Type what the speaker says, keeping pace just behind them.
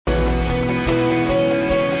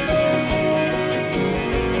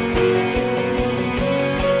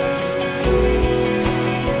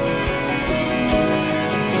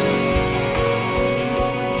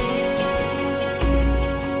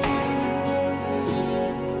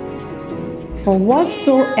For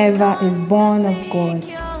whatsoever is born of God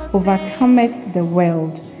overcometh the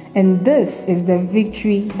world. And this is the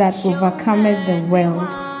victory that overcometh the world,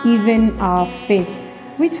 even our faith,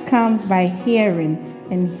 which comes by hearing,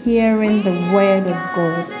 and hearing the word of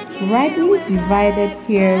God, rightly divided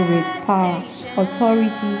here with power,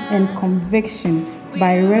 authority, and conviction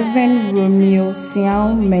by Reverend Romeo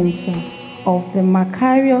Siao Mensah of the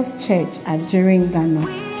Macarius Church at Jiringano.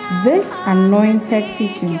 This anointed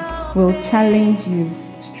teaching will challenge you,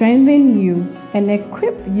 strengthen you, and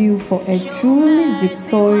equip you for a truly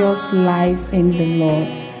victorious life in the Lord.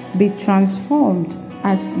 Be transformed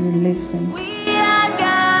as you listen. We are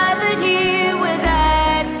gathered here with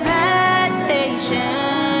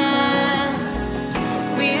expectations.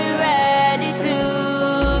 We're ready to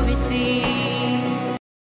receive.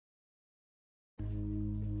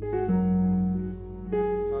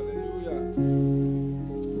 Hallelujah.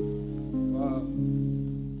 Wow.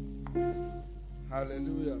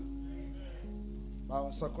 Hallelujah.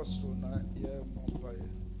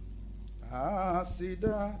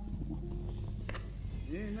 Asida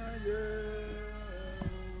inaye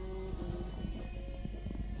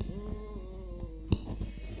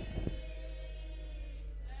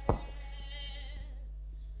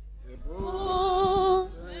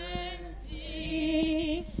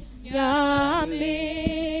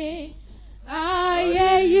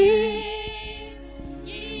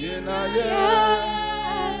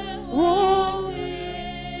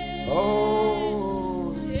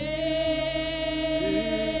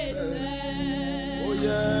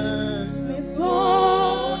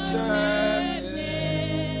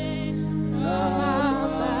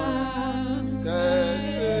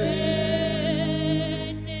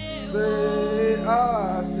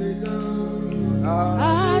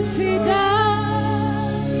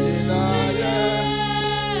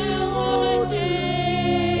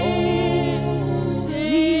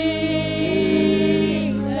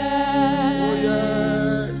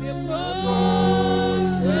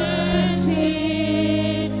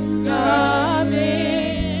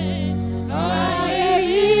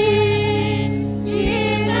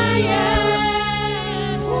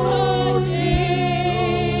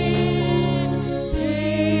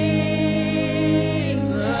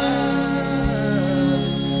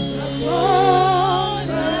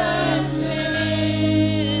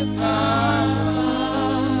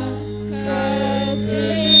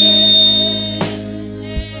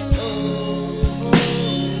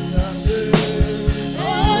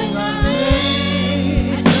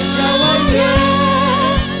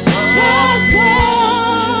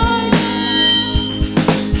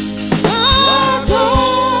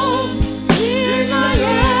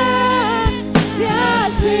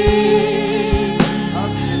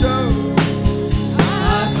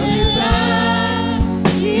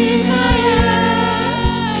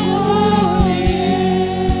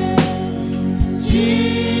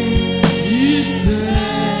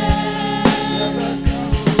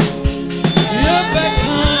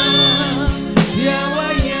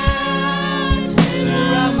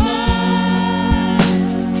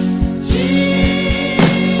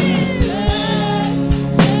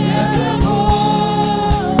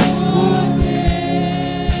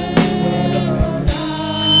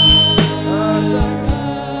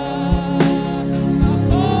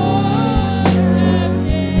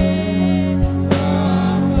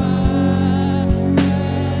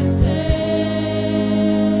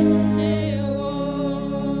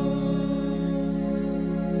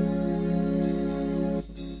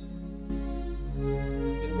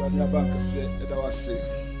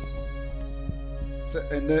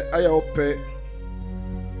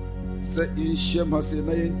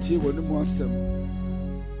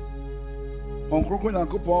Onkroko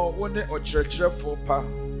Nyankopon wone okyerɛkyerɛfo pa.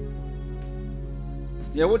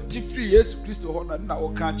 Ye woti free Yesu Kristo ho na wo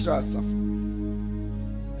ka kyerɛ asafo.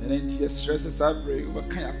 Ene nti stress sabre wo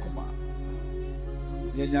ka yakoma.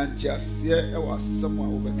 Ye nyanti ase e wo asɛm a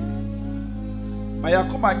wo bɛka. Ma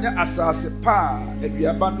yakoma nya asase pa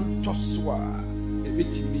aduaba no toso a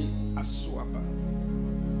ebetimi aso aba.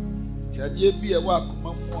 Tiade bi e wo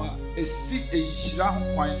akoma mu a esi ehira ho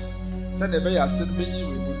kwan sɛ na be ya ase no benyi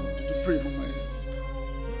we mu tutu free mu man.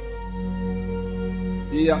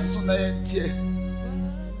 Be asuna yentie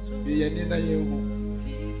be yenina yehu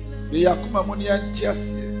be yakuma mu ne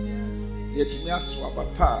yantiase yetimi aso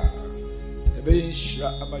abapa ebe yinhira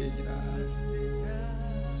aba yegyina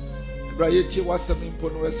ebra yeti wasam impo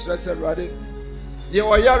no stress erade ye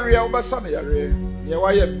oyare a obasa no yare ye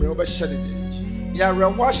waye mre obahye ne de yare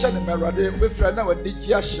wo ahye ne merade obefra na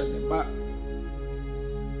wadigi ahye ne ma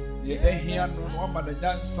ye ehia no no ma na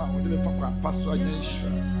nyansa wo de befa kwa paso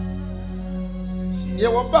anyanhira Ye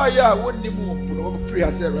wo ba ya wonni mu wo pro free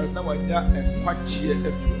ase Awurade na wanya enkwachie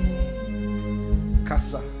afiri.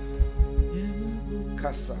 Kasa.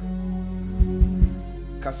 Kasa.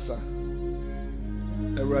 Kasa.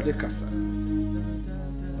 Awurade kasa.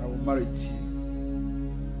 Na wo mariti.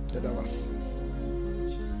 Dada was.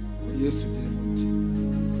 Yesu dinimuti.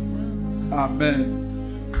 Amen.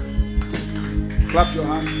 Clap your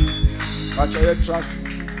hands. Watch your trust.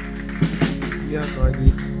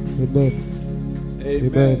 Amen.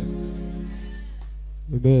 Amen.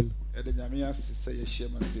 Amen. Ede nyame say ye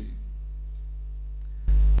ma say.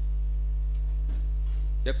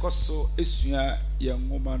 Yekoso esua ye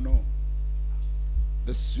ngoma no,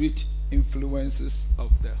 the sweet influences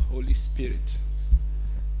of the Holy Spirit.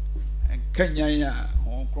 And Kenya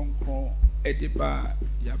on kronkron ediba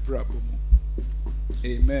ya brabo mu.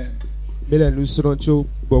 Amen. Mele nous serons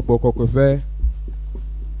bobo kokofe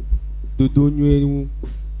dodo nyu.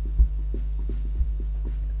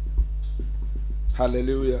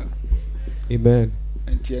 Hallelujah. Amen.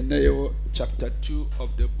 And Tianayo chapter 2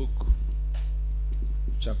 of the book.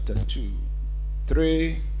 Chapter 2.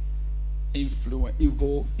 3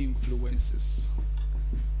 evil influences.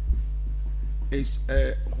 Is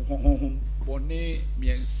bone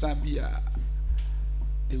miensa bia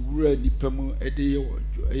ewura nipa mu ede ye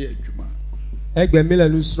wojo eye adwuma. Egbe mele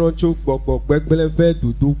nous serons bobo gbegbelefe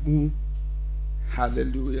dodo mu.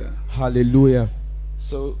 Hallelujah. Hallelujah.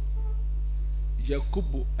 So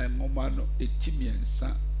Yakubu engomano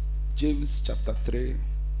etimiensa, James chapter 3.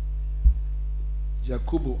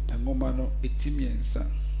 Yakubu engomano etimiensa.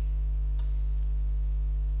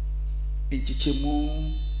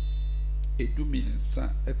 Enchichemu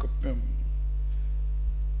edumiensa ekopem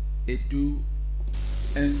edu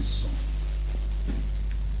enson.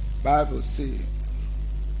 Bible say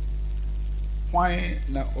why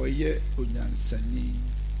na oye onyansani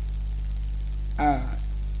a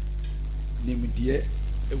nimdie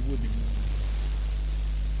ewu ni mu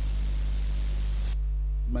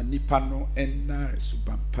manipa no enna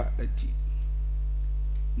subampa adi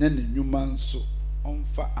na ne nnwuma nso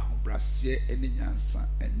onfa ahobrase ene nyansa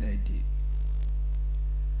enadi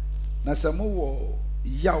na samo wo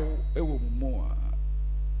yaw ewo mu a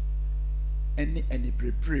ene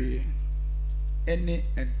anibrepre ene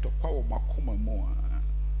entokwa wo makoma mu a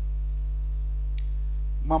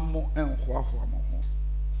mammo enhoahoa mo ho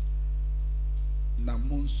na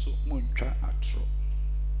munso muntwa atro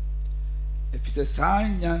efise saa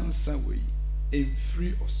nyansa wei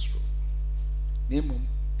emfiri osro nemum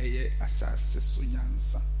eye asase so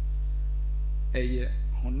nyansa eye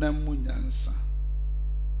honam mu nyansa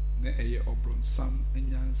na eye obronsam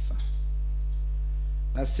nyansa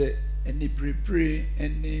na se eni brepre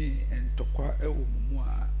eni entokwa ewo mu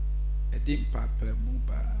a edi mpapa mu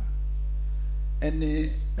ba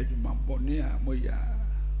eni adwumabone a moya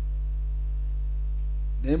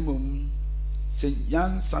nemum se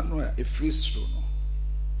nyansa no a efiri soro no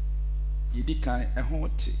yedi kan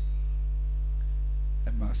ehote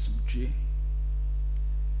emasumdwe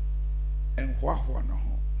enhoahoa no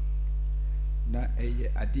ho na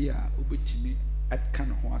eye ade a obetimi aka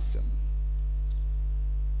no ho asem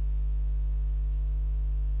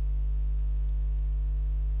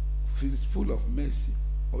is full of mercy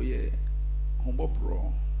oye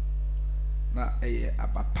hombobro na eye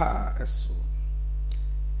abapa eso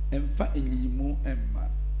emfa enyimu emma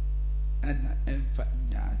ana emfa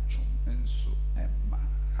nyachum enso emma.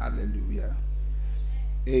 Hallelujah.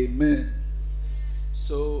 Amen.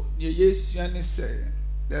 So Yesu say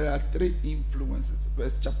there are 3 influences.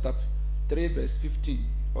 Verse chapter 3 verse 15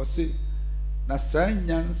 or say na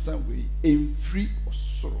sanyansa we emfri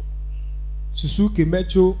osoro Susuke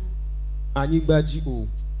mecho anyigbaji o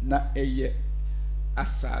na eye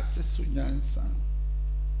asase so nyansa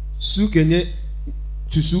suke nye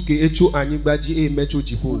tusuke echo anyigbaji mecho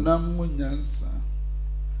jiho na mu nyansa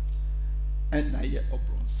ena ye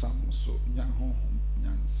obronsam so nyanho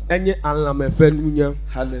nyansa enye alamefe nunya.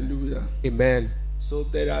 Hallelujah. Amen. So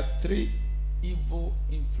there are 3 evil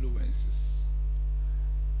influences.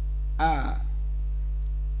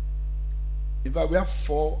 In fact, we have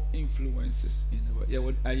 4 influences in the world. Yeah,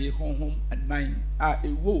 when I home and 9.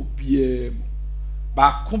 It will be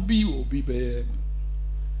ba kumbi will be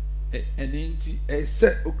and inti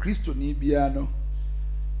set o Christo ni biano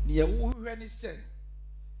near who any say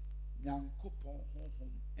Yankopon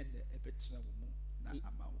home and the ebetina na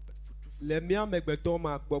amount but Le mia megbeto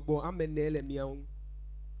ma gbogbo amene le mia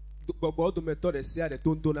gbogbo do meto de sia de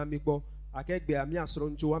tonto na migbo akegbe ami asoro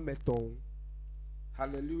njo ameton.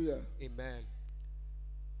 Hallelujah. Amen.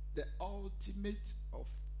 The ultimate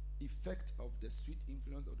effect of the sweet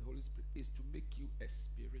influence of the Holy Spirit is to make you a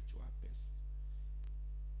spiritual person.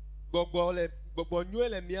 gbɔgbɔ nyuie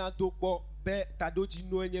le mía do kpɔ be taɖodzi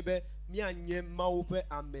no enye be míanye Mawu ƒe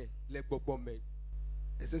ame le gbɔgbɔ me.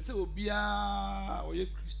 ɛsɛ sɛ obiara ɔyɛ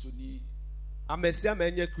kristoni Ame sia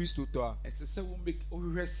ame nye kristotɔa. ɛsɛ sɛ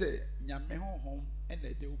wohwehwɛ sɛ nyame honhom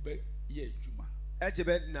ɛna ɛde wobɛyɛ adwuma Edze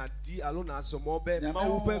be nadi alo nazɔmɔ be Nyame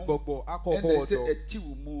Mawu ƒe honhom gbɔgbɔ akɔ ɛna kɔ ɛsɛ wɔdɔ. ɛti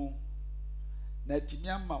wo mu na atumi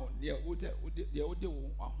ama wo deɛ wode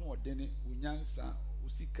wo ahoɔden wo nyansa wo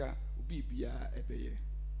sika wo biribiara ɛbɛyɛ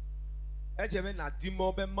Edze be nadi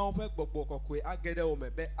mɔ be Mawu ƒe gbɔgbɔ kɔkɔe age ɖe wo me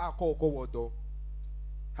be akɔ kɔ wɔdɔ.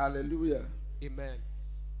 hallelujah Amen.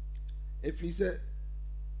 ɛfiri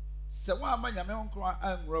sɛ woama nyame honkron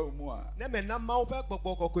anwura wo mu a Ne me na Mawu ƒe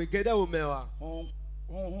gbɔgbɔ kɔkɔe ge ɖe wo me wa.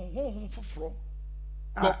 honhom foforɔ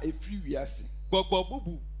a Gbɔ- ɛfiri wiase Gbɔgbɔ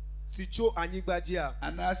bubu si tso anyigba dzia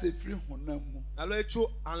anaasɛ ɛfiri honam mu alo etso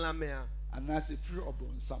alãmea anaasɛ ɛfiri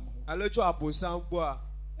ɔbrɔnsam ho alo etso abosam gbɔa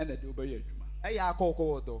ɛna ɛde wobɛyɛ adwuma eya akɔ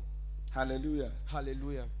kɔ wɔdɔ. hallelujah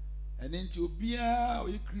Hallelujah. ɛne nti obiara a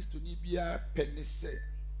ɔyɛ kristoni biara pɛ ne sɛ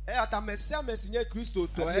Eya ta ame sia ame si nye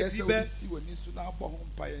kristotɔ adeɛ edi sɛ be wosi w'ani so na abɔ ho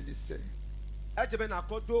mpaeɛ ne sɛ edze be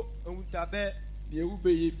nakɔdo eŋuta be deɛ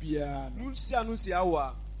wobɛyɛ biara no nu sia nu si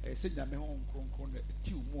awɔa ɛyɛ sɛ nyame ho nkronkron na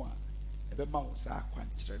ɛti wo mu a ɛbɛma wo saa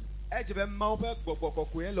akwankyerɛ no edze be Mawu ƒe gbɔgbɔ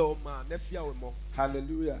kɔkɔe le wo ma ne fia wo mɔ.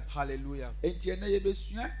 hallelujah Hallelujah. enti ɛnɛ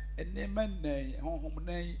yɛbɛsua nneɛma nan honhom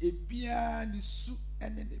nan ebiara ne su ne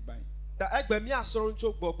ne ban Ta egbe míasrɔ̃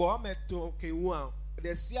tso gbɔgbɔ ame etɔ̃ ke ŋu a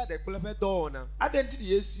ɖe sia ɖe kple eƒe dɔwɔna. adɛn nti ne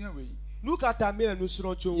yɛsua wei Nu ka ta mi le nu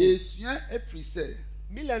srɔ̃ tso ŋu? yɛsua ɛfiri sɛ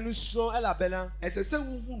Mi le nu srɔ̃ elabena ɛsɛ sɛ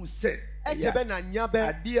wohunu sɛ edze be nanya be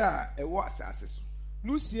adeɛ a ɛwɔ asase so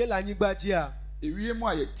nu sie le anyigba dzia ewiem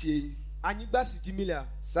a yɛtie yi anyigba si dzi mi lea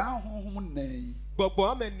saa honhom nan yi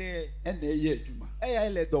gbɔgbɔ ame ene ɛna ɛyɛ adwuma eyae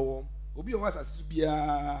le dɔ wɔm. obi a ɔwɔ asase so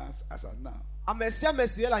biara asa na Ame sia ame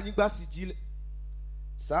si le anyigba si dzi le-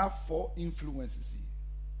 saa 4 influences yi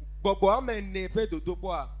gbɔgbɔ ame ene ƒe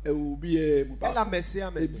dodokpɔa ɛwɔ obiara mu ele ame sia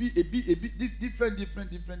ame me. ebi different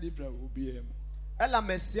wɔ obiara mu Ele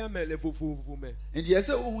ame sia ame le vovovo me. nti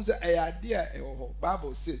ɛsɛ wohu sɛ ɛyɛ adeɛ a ɛwɔ hɔ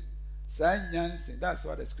bible say saa nyansen that's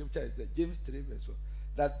what the scripture is there James 3:4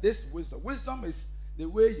 that this wisdom is the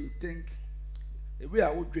way you think the way a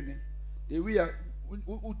wodwene the way a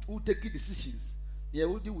wo take decisions nea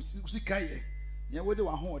wode wo sika yɛ nea wode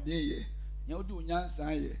w'ahoɔden yɛ nea wode wo nyansa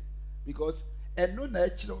yɛ because ɛno na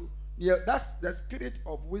ɛkyerɛ nea that's the spirit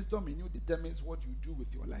of wisdom in you determines what you do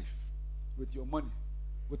with your life with your money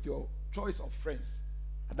with your choice of friends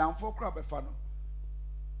adamfo kora bɛfa no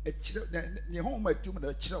ɛkyerɛ nea honhom atum na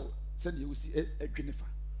ɛkyerɛ wo sɛnea wosi adwene fa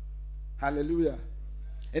hallelujah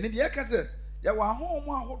ɛne deɛ ɛka sɛ yɛwɔ ahonhom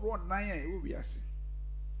ahoroɔ nan a ɛwɔ wiase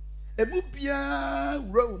emu biara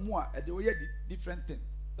wura wo mu a ɛde wɔyɛ different thing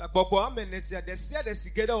Ta gbɔgbɔ ame ene sia ɖe si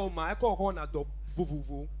ge ɖe wo ma ekɔ kɔ na dɔ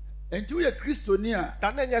vovovo. nti woyɛ kristoni a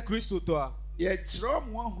Ta ne nye kristotɔa yɛkyerɛ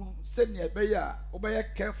mo ahunu sɛnea ɛbɛyɛ a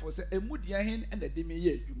wobɛyɛ careful sɛ emu deɛ hen ɛna de me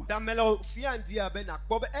yɛ adwuma ta me le fia ndi abe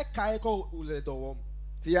nakpɔ be ekae kɔ wo le dɔ wɔm.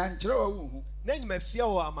 nti yɛankyerɛ wɔ wo ho Ne nye me fia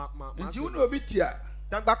wo a ma nti se. wo ne obi tia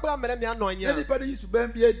Ta gbakple ame ɖe mia nɔ na anyi a nipa de yi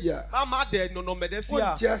suban bi adi a ama ɖe nɔnɔme ɖe fia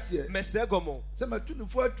wonte aseɛ me se gɔmɔ. sɛ matu ne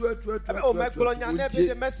fo atu Ebe o me gblɔ nya ne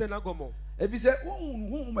be me se na gɔmɔ. ebi sɛ wohunu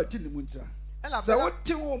honhom ati ne mu ntira sɛ Elabena wote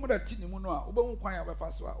honhom na ti ne mu no a wobɛhu kwan a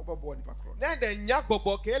wobɛfa so a wobɛboa nipa korɔ no ne ɖe nya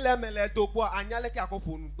gbɔgbɔ ke le me le do kpɔa anya leke akɔ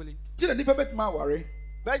ƒo nu kpli. ti na nipa bɛtumi aware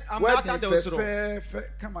Be ame wedding ata ɖe srɔ̃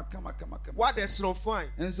fɛfɛɛfɛ kama woaɖe srɔ̃ fine.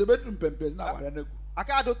 nso bɛduru mpɛmpɛnsi na aware no agu Ake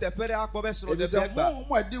aɖo teƒe ɖe akpɔ be srɔ̃ ebi ɖe sɛ be gba.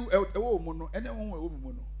 honhom a ɛwɔ wo mu no ɛne honhom a ɛwɔ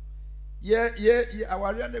mu no yɛ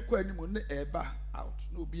awareɛ no kɔ anim ne ɛɛba out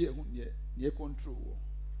na obi ehu neɛ control wɔ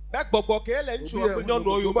Be gbɔgbɔ ke le ŋutsu kple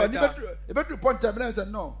nyɔnuwo yo me ta. ebɛduru pɔnta mi na sɛ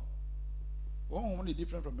no honhom no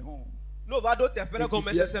different from me honhom Ne o va ɖo teƒe ɖe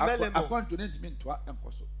gɔme sese mele mɔ. akwanto ne ntumi ntoa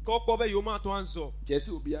nkɔ so Ke wokpɔ be yewo matɔ anzɔ. kyerɛ sɛ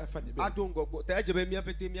obiara fa ne bɛ Aɖo ŋgɔgbɔ ta edze be mía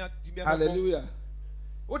pete míadi míaƒe mɔ. hallelujah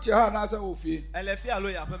wote ha anaasɛ wo fie Ele fia alo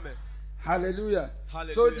yaƒe me. hallelujah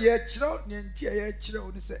Hallelujah. so deɛ kyerɛw ne nti a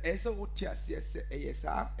yɛkyerɛw ne sɛ ɛyɛ sɛ wote aseɛ sɛ ɛyɛ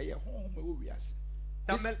saa ɛyɛ honhom a ɛwɔ wiase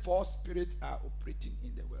these Tamel- 4 spirits are operating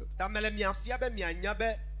in the world. Ta me le miafia be mianya be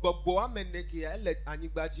gbɔgbɔ ame ene kea ele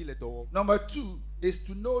anyigba dzi le dɔ wɔm. Number 2 is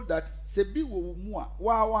to know that sɛ bi wɔ wo mu a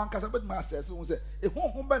waa ankasa bɛtumi asɛse ho sɛ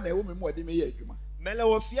honhom bɛ na ɛwɔ me mu a ɛde me yɛ adwuma Me le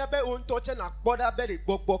wɔ fia be wo ŋutɔ tsɛ nakpɔ ɖa be ɖe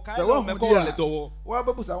gbɔgbɔ kae sɛ le wo me woahu kɔ wɔ le deɛ dɔ wɔm. a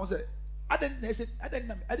woabɛbusa ho sɛ adɛn na ɛsɛ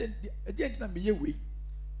adɛn nti na meyɛ wei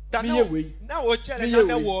Ta meyɛ wei na wo tsɛ le meyɛ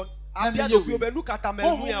nane wei. wɔ Na abia meyɛ ɖokuiwo wei. be nu ka ta me le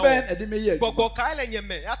nu honhom ya bɛn wɔ. ɛde me yɛ adwuma Gbɔgbɔ kae le nye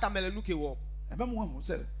me ya ta me le nu ke wɔ. ɛbɛma woahu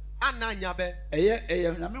sɛ Ana nya be ɛyɛ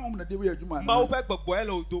nyame honhom na de wo yɛ adwuma Mawu anaa ƒe gbɔgbɔ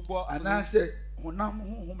ele wo do kpɔ. anaasɛ honam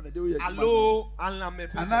honhom na de wo yɛ adwuma alo alame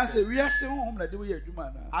fɛ ana gbɔgbɔ sɛ wiase honhom na de wo yɛ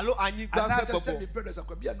adwuma na alo anyigba ana fɛ sɛ sɛ gbɔgbɔ bi pɛ dɛ sɛ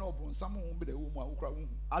kwabi a na ɔbɔnsam honhom bi na ɛwɔ mu a wokora wo hu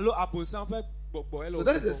alo abonsam fɛ gbɔgbɔ ɛlɛ so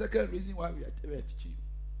that is the gbɔgbɔ second reason why we are teaching you.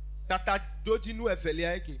 tata doji nu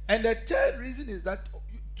ɛfɛlia eke And the third reason is that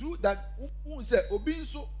through that who say obi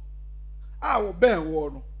nso a wo bɛn wo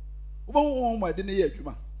no wo bɛ honhom ma de ne yɛ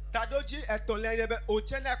adwuma tadoji ɛtɔlia yɛ bɛ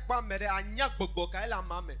okyɛn ɛkpa mɛrɛ anya gbɔgbɔ ka ɛlɛ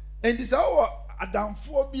ama mɛ enti sɛ wowɔ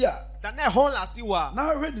adamfoɔ bi a tana ɛhɔn lasi wa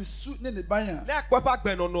na ahwɛ ne su ne ne ban a na ɛkpɔ fɛ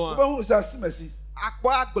agbɛnɔnɔ wo a bɛ hu sɛ asemasi akpɔ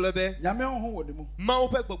agblɔ bɛ nyame honhom wɔ ne mu mawu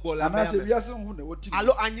fɛ gbɔgbɔ la anaasɛ mɛ wiase honhom na ɛwɔ tiri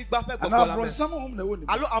alo anyigba fɛ anaa gbɔgbɔ la mɛ aborɔnsam honhom na ɛwɔ ne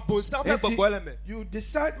mu alo abonsam fɛ Enti, gbɔgbɔ lɛ mɛ you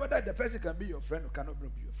decide whether the person can be your friend or cannot be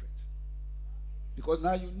your friend because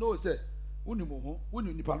now you know say wonim ho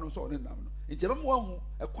wonim nipa no so ɔne nam no nti ɛbɛma wahu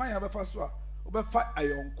ɛkwan a bɛfa so a wobɛfa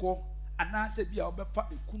ayɔnkɔ anaasɛ bi a wobɛfa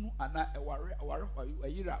ekunu anaa ɛware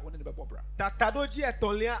ayira a wone ne bɛbɔ bra tatadoji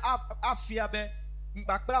ɛtɔlia afia bɛ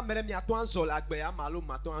nkpakpra mɛrɛ mi ato anzɔ la agbɛ ama alo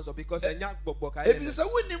ma to anzɔ because ɛnya gbɔgbɔ ka ebi ɛlɛ mɛ sɛ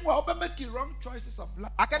wonim a wobɛmake wrong choices of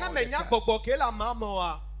life akana all mɛ the nya time. gbɔgbɔ ke la maa mɔ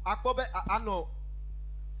wa akpɔ bɛ anɔ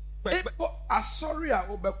kpɛkpɛ Epo asɔre a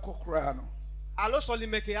wobɛkɔ koraa no alo sɔli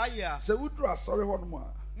mɛ ke ayi a sɛ woduru asɔre hɔ nom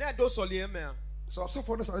a ne do sɔli yɛ mɛ a sɛ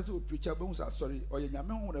ɔsɔfoɔ no sare sɛ ɔpirikya wobɛhu sɛ asɔre ɔyɛ nyame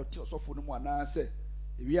honhom na ɛte ɔsɔfoɔ no mu anaasɛ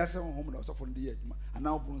ewiase honhom na ɔsɔfoɔ no de yɛ adwuma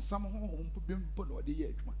anaa ɔbonsam honhom bi mpo na ɔde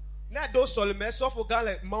yɛ adwuma ne do sɔli mɛ sɔfo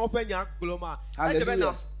galɛ maawo fɛ nya gblɔ ma ɛdze bɛ na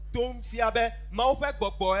Hallelujah. tom fia bɛ maawo fɛ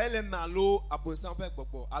gbɔgbɔ ɛlɛ mɛ alo abonsam fɛ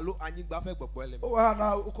gbɔgbɔ alo anyigba fɛ gbɔgbɔ ɛlɛ mɛ wowɔ ha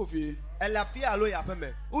na wokɔ fie ɛlɛ fia alo yafɛ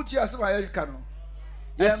mɛ wotie asɛm a yɛka no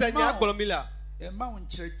ɛsɛ nya gblɔ mi la ɛma wo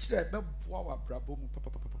nkyerɛkyerɛ bɛboa wɔ abrabɔ mu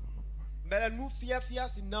papapapapa mɛ nu fia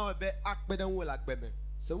si na bɛ akpɛ ɖe ŋu le agbe me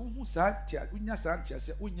sɛ wohu saa ntea wonya saa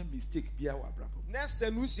nteaseɛ wonyɛ mistake biara wɔ abrabɔ mu ne se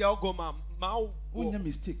nu siawo gɔma maawo wonyɛ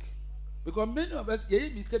mistake because many of us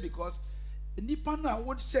yɛyɛ mistake because nipa no a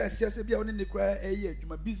wohyɛ aseɛ sɛ bia wone ne koraa ɛyɛ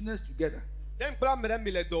adwuma business together ne nkpla mɛ ɖe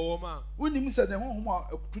mi le dɔ wɔm a wonim sɛ ne honhom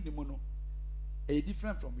a ɛtu ne mu no ɛyɛ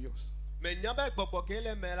different from yours mɛ nya bɛ gbɔgbɔ ke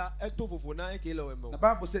le mɛ la eto vovo na eke le wɔmɛ na o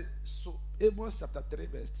bible sɛ so Amos chapter 3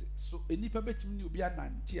 verse 3 so enipa bɛtumi ne obi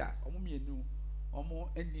anante a ɔmo mmienu ɔmo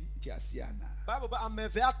ani nteaseɛ anaa bible bɛ ame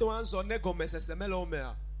eve ato anzɔ ne gɔmesese me le wɔmɛ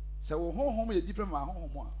a sɛ wo honhom yɛ different from our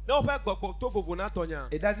honhom a ne woƒe gbɔgbɔ to vovo na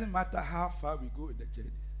tɔnya it doesn't matter how far we go in the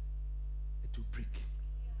journey it will break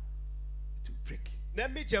ne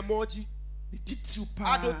mi dze mɔ dzi ne titiw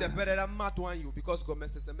paa aɖo teƒe ɖe la ma to anyi o because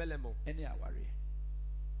gɔmesese me le me o ɛne awareɛ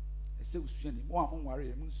ɛsɛ wosua ne mo a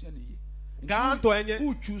monwareɛ monsua ne yie gãtɔ enye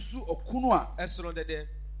wotwu so ɔkunu a esrɔ̃ɖeɖe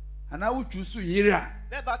anaa wotwu so yere a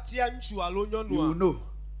ne va tia ŋutsu alo you will nyɔnua know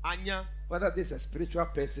anya whether this is a spiritual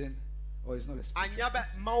person or it's not a spiritual anya bɛ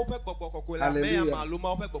person. mawo ƒe gbɔgbɔ kɔkɔe la me Hallelujah. ama alo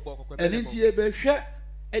mawo ƒe gbɔgbɔ kɔkɔe me ɛno le nti me o yɛbɛhwɛ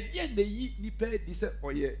ɛdeɛ na yi nipa adi sɛ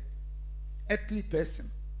ɔyɛ earthly person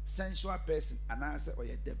sensual person anaasɛ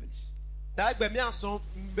ɔyɛ devilish ta egbe miasrɔ̃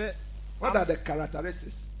be what are the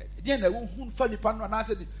characteristics ɛdeɛ na wohu fa nipa no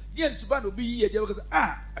anaasɛ deɛ ntuba na obi yi yɛ deɛ wɔkɛ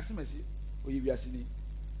sɛ asemasi ɔyɛ wiaseni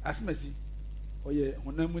asemasi ɔyɛ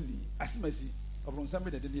honamuni asemasi ɔbrɔnsam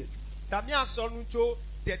bi na ɛde ne yɛ ta miasrɔ̃ nu tso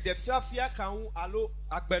dede fiafia kan ŋu alo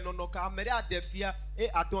agbenɔnɔ ka ame ɖe aɖe fia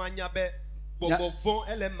ato anya be gbɔgbɔ vɔ̃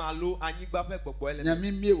ele me alo anyigba ƒe gbɔgbɔ ele me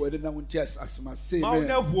nyame mmie wɔ de na wo nti asemase mawo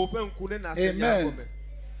ne amen ʋuwo ƒe ŋku ne na se nya Amen. gɔme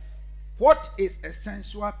what is a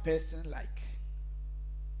sensual person like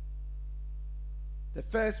the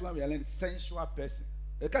first one we are learning sensual person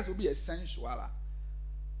because will be a sensual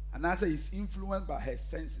and answer is influenced by her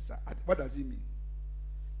senses what does it mean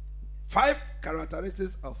 5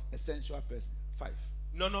 characteristics of a sensual person 5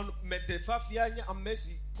 nɔnɔ me de fafia nye ame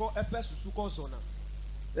si kɔ eƒe susu kɔ zɔna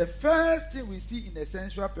the first thing we see in a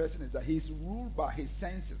sensual person is that he is ruled by his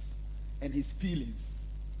senses and his feelings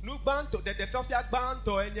nu gbãtɔ dede fiafia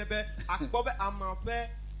gbãtɔ enye be akpɔ be ama ƒe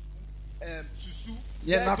susu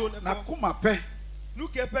yeah do ne na gbɔ kuma pe nu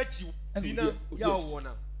ke ƒe dzi And dina we- ya yes.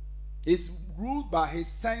 wɔna is ruled by his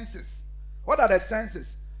senses what are the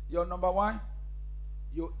senses your number 1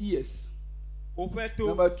 your ears woƒe to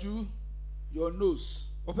number 2 your nose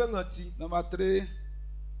woƒe ŋɔti number 3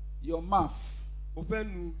 your mouth woƒe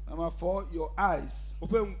nu number 4 your eyes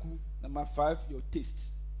woƒe ŋku number 5 your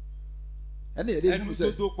taste ɛne yɛde hunu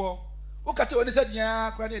sɛ enudodo kpɔ wokata wɔ ne sɛ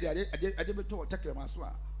deaa kora ne yɛde ade bɛtɔ wɔ tɛkrɛma so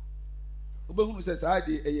a wobɛhunu sɛ saa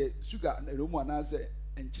de ɛyɛ sugar na ɛwɔ mu anaasɛ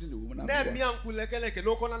ɛnkyene na ɛwɔ mu na ne mia ŋku lekeleke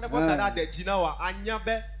ne wokɔ nane kɔ da ɖe ade dzi na wa anya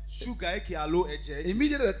be suga eke alo edze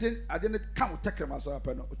immediately the ade ne ka wo tɛkrɛma so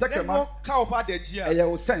apɛ no wo ne tɛkrɛma mɔ ka woƒe ade dzia ɛyɛ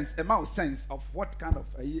wo sense ɛma wo sense of what kind of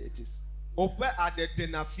ɛyi it is woƒe ade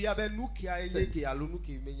dena fia be nu kia enye Sense. ke alo nu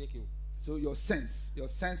ke menye ke o so your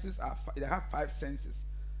senses are they have 5 senses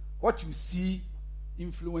what you see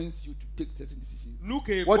influence you to take certain decisions.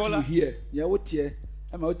 Nuke What you bola hear, yeah, what here,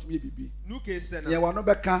 am out me bibi. nuke Yeah, sena one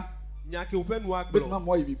obeka, nyake open wa but no glo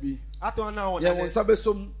more bibi. ato na Yeah, ona one sabe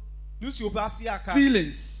some nusi opasi aka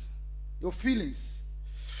feelings. Your feelings.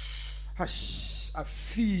 Hush, I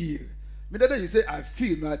feel. Me that you say I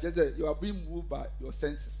feel, no, I just say you are being moved by your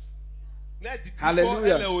senses. na didi ko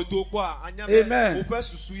Hallelujah. ele odoko a anya me Amen. opa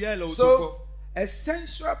susu ye ele odoko So, a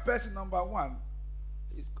sensual person, number one,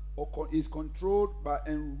 is controlled by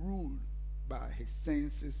and ruled by his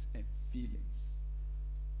senses and feelings.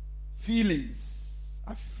 Feelings.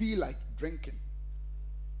 I feel like drinking.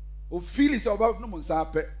 O feelings about no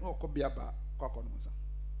munsape no ko bia ba kwa no munsa.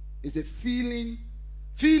 It's a feeling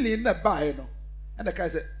na ba no. And the guy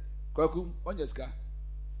said, "Kwaku onyeska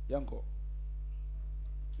yanko."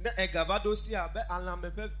 na egavado si a be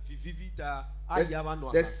alamepe vivivi da ayaba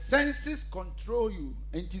no The aka senses control you,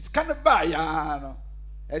 and it's kind of by no.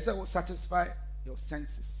 As I will satisfy your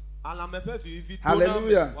senses. alamepe vivivi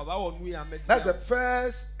Hallelujah. wa ba wonu ya media That's the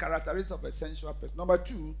first characteristic of a sensual person. Number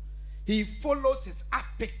two, he follows his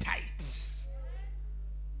appetite.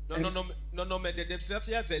 no me de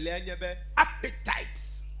fefia vele anya be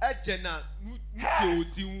Appetite. ejena nuke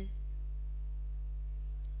odiwu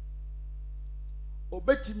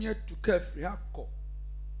Obetimi to carefree hako.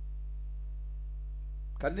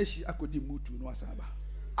 Kaneshi akodi mutu no asaba.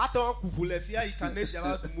 ato kuvule fia ikanesia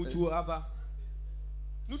ba mutu ava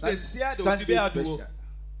nu de sia de Sunday otibe adu special.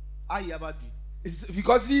 ayaba du It's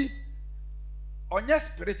because he on a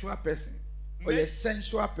spiritual person or a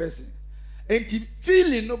sensual person. And he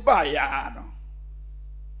feeling no by ya no.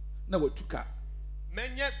 Na wotuka.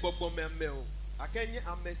 menye gbogbo meme o akenye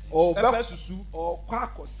amesi Or epe susu or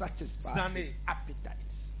kwako satisfy Sane. his appetite.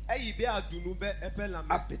 eyi be adunu be epe la me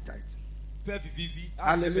Appetite. pe vivivi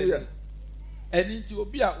Hallelujah. And into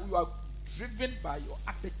obia, you are driven by your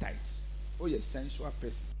appetite. Oh, you're a sensual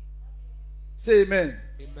person. Say amen.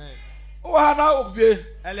 amen Oh, Hannah Ovie.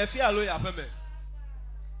 elefi alo ya peme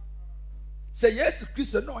Say yes,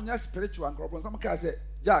 Christian, no, you're spiritual. And some can say,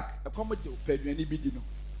 Jack, a comedy of Pedro, bidino.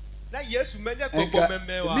 na yesu menye And gbogbo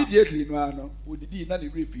meme wa immediately, no, would the not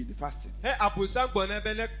repeat the fasting. he abusan gbon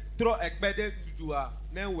be ne tro ekpede dudu a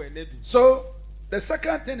na we ne du So, the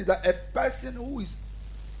second thing is that a person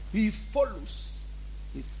he follows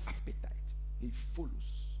his appetite. He follows.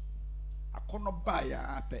 Akono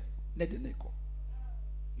baya ape nedeneko.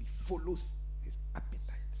 He follows his appetite.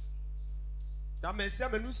 na mesia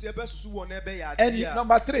menu si ebe susu wo na ebe ya And dia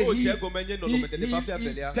number three, o he, je go menye no me de fafia he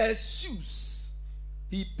velia pursues.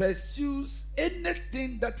 He pursues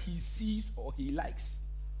anything that he sees or he likes.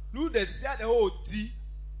 nu de sia de o di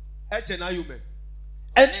eche na yume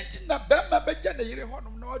Anything that Bama Beja the Yere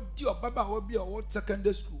Honum no dear Baba will be a what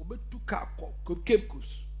secondary school, but to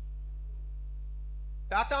Capekus.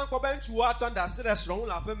 atan ko ben tu ato nda se restaurant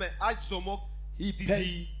la pe me azomo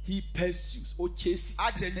He pursues or chases.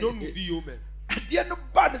 aje nyonu vi yume At the end of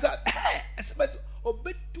bad is that, SMS, or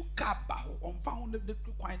bet to Capa on found the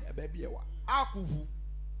quine a baby. akuhu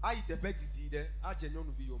ayi de petiti de aje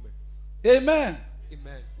nyonu vi yume Amen.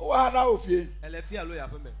 amen Oh, I know of you. elefi alo ya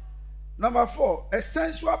pe me Number 4, a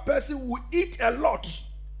sensual person will eat a lot,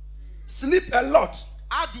 sleep a lot,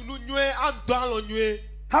 adunu nyue andalo nyue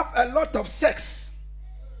have a lot of sex,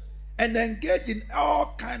 and engage in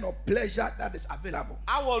all kind of pleasure that is available.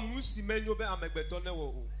 awo nu si menyo be amegbeto ne wo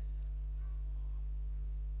o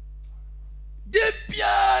They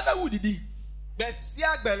piano would did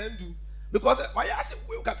besia gbelendu because why I say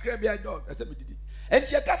we can create a dog. I said we did it. And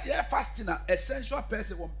she can see a fasting a sensual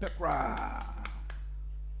person won't pekra.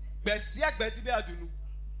 besia gbeti be adunu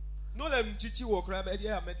no le mchichi wo kra be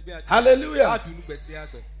dia amedi be adunu Hallelujah. adunu besia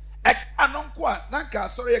gbe Anonkwa nanka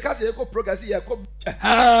sorry you can say you progress you go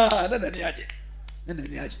na ni aje. Na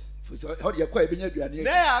ni aje. For how you kwa ebenya aduane. ne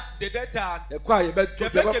ya de data You kwa you de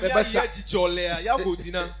be be ke ya sa. jichole ya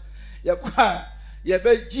godina You kwa you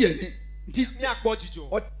be gie ni. ni akpo jicho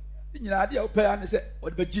O nyina ade a opa ya ne se o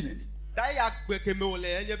de be gie ni. da ya gbe keme ole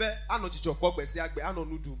enye be ano jicho kpo besia gbe ano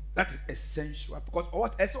nudum That is essential because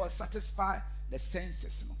what else will satisfy the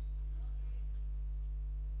senses. No?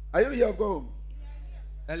 Are you here, go?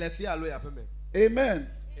 elefi alo ya pe me Amen.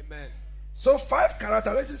 amen So 5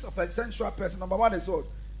 characteristics of a sensual person. Number 1 is what?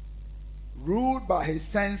 Ruled by his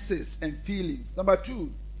senses and feelings. Number 2,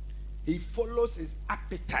 he follows his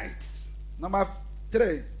appetites. Number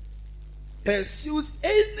 3, pursues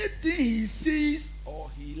anything he sees or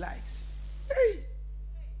he likes. Hey,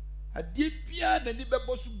 adie bia na ni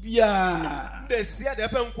bebo so bia besia de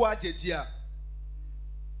pe nko ajeji a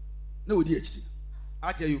na odi akiri.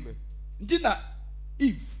 aje yume Nti na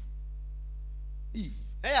Eve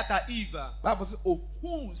Eyata Eva. Bible says, "Oh,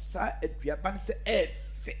 who sa aduaba ne se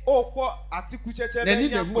efe." Okwo atiku cheche Nani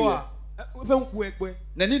be na nya hu po ye? a. Efe nku egbe.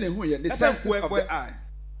 Nani na hu ye, the Ebe senses nku of egbe. the eye.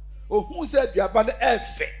 Oh, who said aduaba ne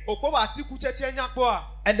efe? Okwo atiku cheche nya po a.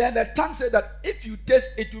 And then the tongue said that if you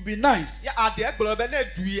taste, it will be nice. Ya ade egboro be na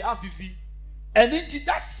duye avivi. And into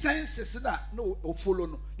that senses no follow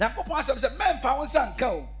no. Now, God said, "Man, found some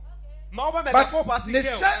cow." Ma oba me But ka papa the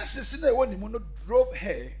sikeo. senses in the one no drove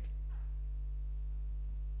her.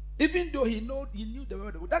 Even though he knew the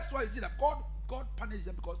word. That's why you see that God punished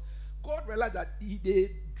them, because God realized that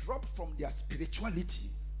they dropped from their spirituality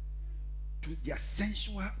to their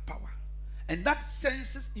sensual power, and that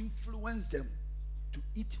senses influenced them to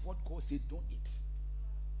eat what God said don't eat.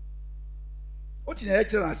 What in the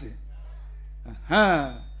actual answer?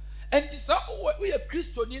 And so we are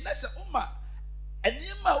Christian. You know, say, "Oma,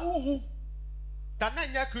 enima uhu."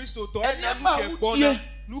 Tananya Kristo to Ene ena ma nuke udie. bona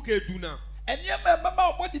nuke duna. Enema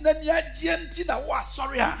mama obodi na ni agye nti na wo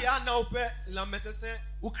asori a. Ki ana ope la mesese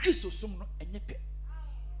Wo Kristo som no enye pe.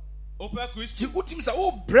 ope Ti Kristo. utim sa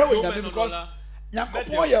wo brɛ wo Yo nyame me no because no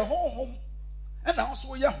Nyankopɔn yɛ honhom ɛna wo so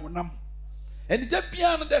wo yɛ honam. And the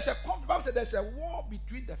bia no there's a conflict. Bible says there's a war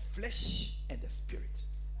between the flesh and the spirit.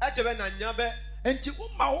 Echebe na nyabe Enti wo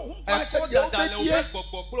ma wo ho pa sɛ Ɛkɔ deɛ dada le wobɛdie, wo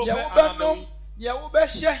gbɔgbɔ kplo deɛ bɛ wobɛnom, anamɛwu. deɛ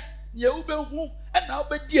wobɛhyɛ, deɛ wobɛhu ɛna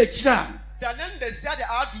wobɛdi akyire a. Tanen de sia de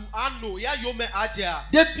adu ano ya yome aje a.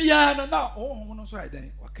 Da bia no na honhom no so ayɛ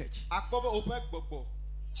dɛn waka akyi. Akpobe ope gbogbo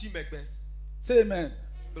chimegbe. Say amen.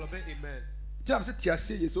 Globe amen. Ti am sɛ ti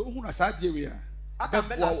ase yɛ sɛ ohun asa deɛ we a. Aka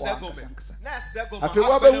me na Bɛboa wo segome. ankasa. Na segome. Afei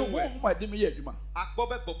wabɛhu honhom a de me yɛ adwuma.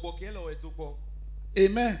 Akpobe gbogbo ke lo edogbo.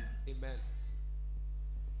 Amen. Amen.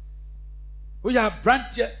 We are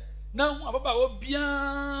branches. Na hu ababa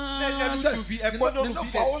Na nya obiara nutuvi, ekpo no ne nuvi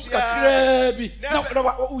fa wo esia. kakra bi Na- na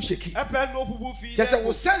wo sheki. Epe no bubu fi. Just say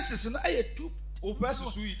wo senses no ɛyɛ too. Ope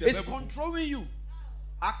susu yi de It's bebu. controlling you.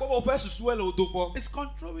 Akpobe ope susu ele odogbo. It's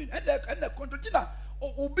controlling. And the control. Tina,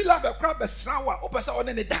 obi la be kra be srawa. O pesa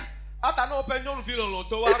one ne da. Ata na ope nyonu fi lolo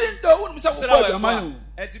to wa. Even though when we say wo Sra ba we man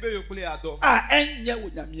kwa. Eti be yokule ado. enye wo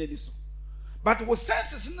nyame ani so. But wo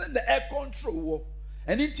senses no the air control wo.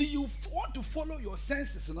 And until you want to follow your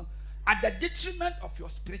senses no at the detriment of your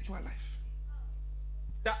spiritual life.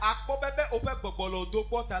 Da akpobe be ope gbogbo lo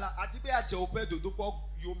odogbo tala ati be aje ope dodogbo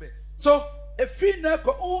yome. So if you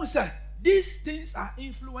know say these things are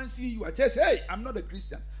influencing you, I just say, hey, I'm not a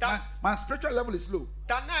Christian. My spiritual level is low.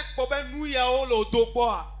 Tana akpobe nu ya o lo odogbo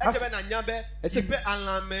a. Eje be na nyabe. Ese- Ipe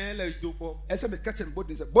alame le odogbo. As I'm catching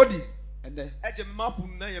body, say body, and then Eje mapu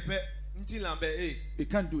na ye pe nti lambe you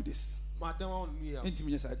can't do this. Matewa onu ya.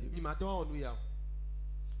 Intimate side. Ni matewa onu ya.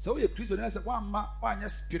 So you're Christian, and I say, one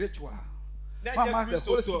spiritual. Na One je man, the Christo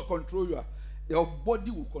Holy to. Spirit control you. Your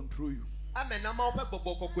body will control you. Ame na ma ope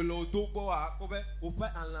gbogbo kokwe lo odogbo a akpobe ope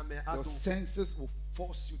alame Your ado. senses will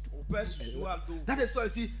force you to Ope susu ado. That is why you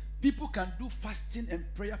see people can do fasting and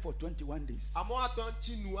prayer for 21 days. Amo aton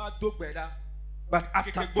chinu ado gbeda. But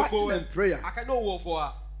after Keke fasting gbogbo and prayer, aka no wo for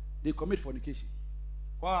a. they commit fornication.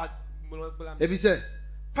 Kwa mo gbela If you say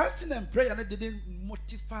fasting and prayer didn't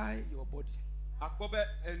mortify your body. akpobe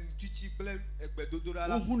en chichi ble egbedodora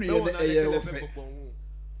la. Uhunu Me ye wona ne eye le kele ofe. fe gbogbo hu.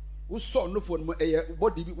 Who saw no for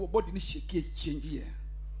body ni shake change here.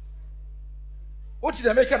 What did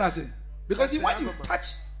the American say? Because Yes, when I you remember.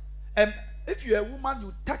 touch, if you're a woman,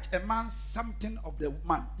 you touch a man, something of the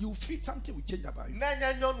man, you feel something will change about you. Na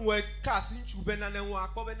nya nyonu e kasi nchube na ne ho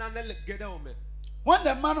akpobe na ne gede o me. When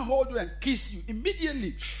the man hold you and kiss you,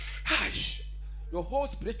 immediately, your whole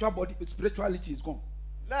spirituality is gone.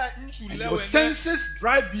 Na nchu And le your we ne senses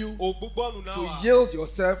drive you ogbogbo nu na to wa. yield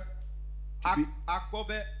yourself to be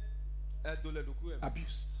Akpobe edole doku e.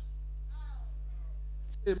 abused.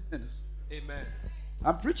 Amen. Amen.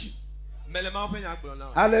 I'm preaching. Melema open ya gboro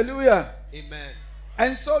na. Hallelujah. Amen.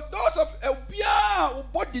 And so those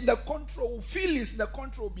of body in the control, feelings in the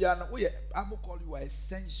control, Bible call you a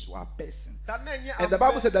sensual person. Ta na nya And the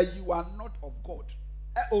Bible said that you are not of God.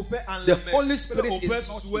 ope The alame. Holy Spirit ope is not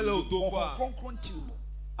susu in ele you. odogbo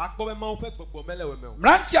a. Akpobe ma ope gbogbo mele we me.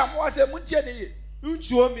 Mranti amo ase muntie ne ye.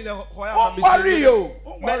 Nchu o mi le hoya Don't worry yo.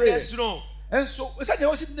 Don't worry. Medesron. And so we said they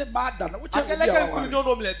was in the mad na which Akeleke nkuru no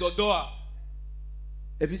no mle dodo a.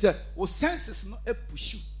 if you say o senses no e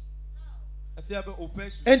push you. Afia be ope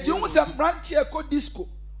susu. And you say mranti e ko disco,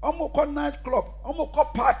 omo ko night club, omo ko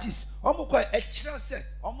parties, omo ko e kire say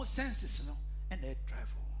omo senses no and e drive.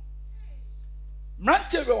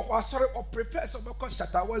 Mranti we o sorry o prefer so be ko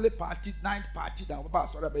shatawale party, night party da ba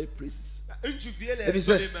sorry be praises. Nchu vie le If you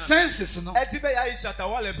say senses no Etibe ya ishata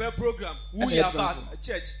wale pe program. Who And ya they ba drive.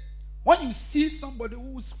 church. When you see somebody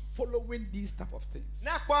who's following these type of things,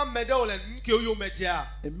 Na kwa mede ole nke oyo meja.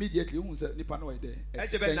 immediately you say nipa no there. E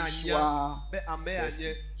de be na Sensual. nya be ame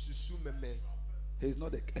anye susu meme. He's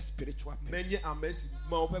not a spiritual person. Menye amesi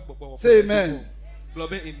ma o pe gbogbo. Say amen.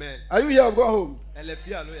 Globe amen. Are you here or go home?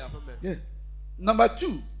 Elefia lo ya fun me. Yeah. Number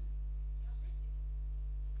 2.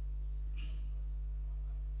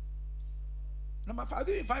 Number 5. I'll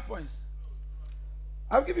give you 5 points.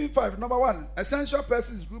 I'll give you 5. Number 1, a sensual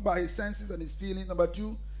person is ruled by his senses and his feelings. Number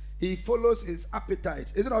 2, he follows his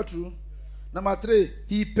appetite. Is it not true? Number 3,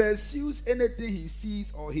 he pursues anything he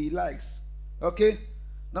sees or he likes. Okay?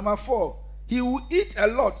 Number 4, he will eat a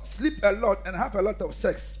lot, sleep a lot, and have a lot of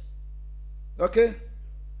sex. Okay?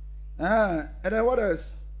 And then what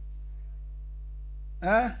else?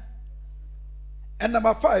 And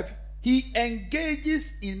number 5, he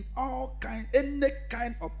engages in any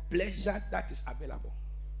kind of pleasure that is available.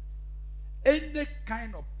 Any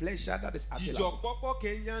kind of pleasure that is available. Jijo popo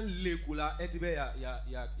Kenyan lekula etibe ya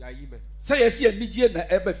yime. Say yes, you need na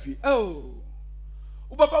ebe fi. Oh,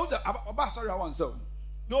 ubaba uza oba sorry I want so.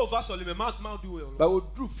 No vasoli me mouth do well. But we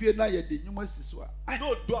drew fear na ye de nyuma siswa.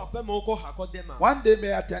 No do ape mo ko hakodema. One day me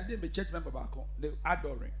attending me church member back on the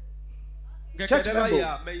adoring. Church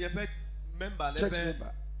member. Church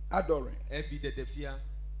member adoring. Every day the fear.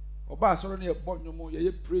 Oba sorry na ye bo nyumo ye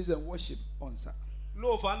praise and worship on sa.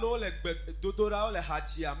 No va no le dodora o le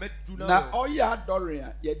hachia me do na. Na all ye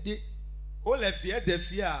adoring ye de o le fear the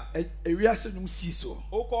fear. We are saying see so.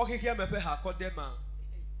 O ko hihia me pe hakodema.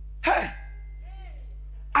 Hey,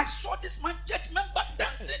 I saw this man church member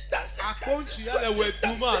dancing. Akonchi le we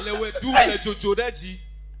duma le we do le jojo deji.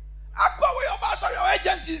 Akwa we oba sorry your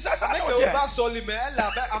agent is asa na o va soli me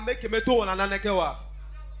la be ameke me to na nanekewa.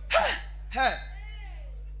 Hey.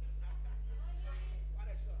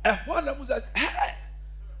 And one of them says, hey,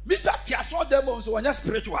 me that you saw them on so when you're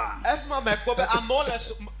spiritual. Efma me ko be amole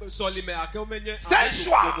soli me ake o menye.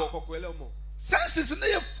 Sensual. Senses na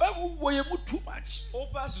you too much. O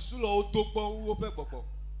pa susu lo o to pon wo pe gbogbo.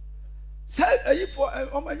 Say ayi for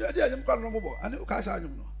o ma nyo dey anyam kwa no mo ani o ka sa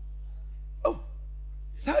anyam no. Oh.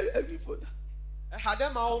 Say ayi for. E ha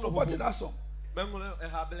dem ma o no. What is that song? Mengulo e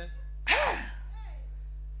ha bele.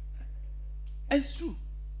 And it's true.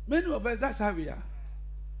 Many of us, that's how we are.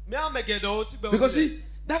 Because see,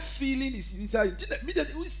 that feeling is inside.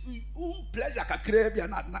 Immediately, pleasure can create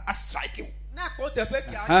and not strike you. Not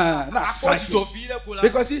strike you.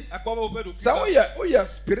 Because see, so we are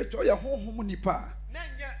spiritual, we are home nipa.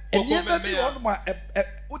 And you never be on my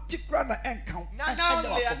utikra and count.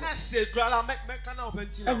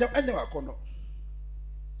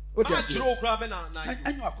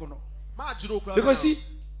 Because see,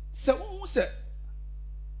 so who said,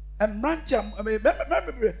 and rancham, I mean,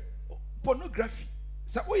 remember pornography.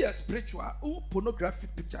 So we are spiritual,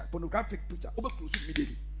 pornographic picture, over close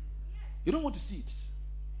immediately. You don't want to see it.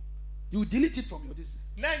 You delete it from your this.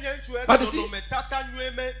 But you see,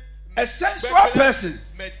 a sensual person,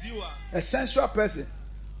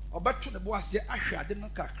 because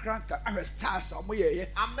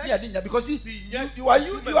you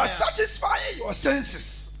are satisfying your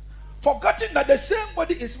senses, forgetting that the same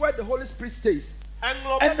body is where the Holy Spirit stays, and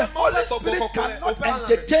the Holy Spirit cannot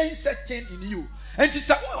entertain such things in you. And to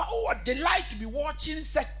say, oh, I delight to be watching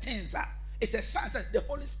such things. It's a sign that the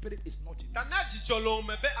Holy Spirit is not in you.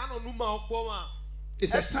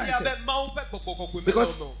 It's a sign.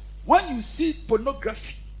 Because when you see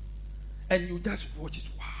pornography and you just watch it,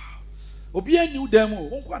 wow. Obi a new demo.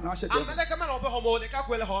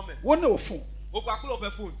 One no phone.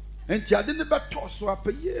 And you didn't ever toss so up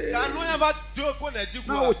a year.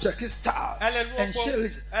 Now check his stars and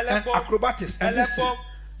shells and acrobatics. And listen,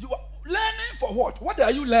 you are learning for what? What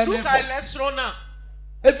are you learning for?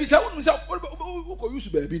 If you say, who could use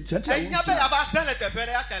baby?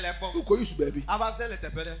 Who could use baby?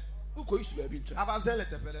 Who could use baby?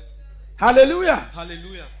 Hallelujah.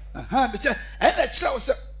 Hallelujah. And the child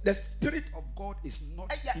said, the Spirit of God is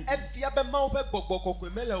not in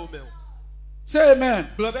you. Say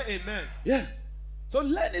amen. Amen. Yeah. So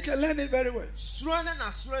learn it and learn it very well.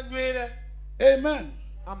 Amen.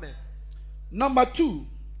 Amen. Number 2,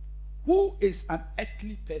 who is an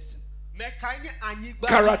earthly person?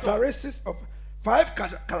 Characteristics of 5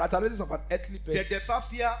 characteristics of an earthly person.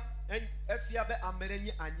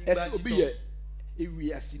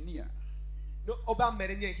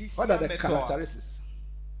 What are the characteristics?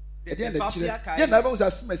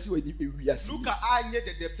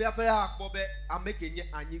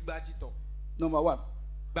 Number 1,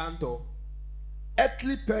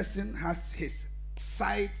 earthly person has his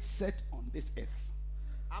sight set on this earth.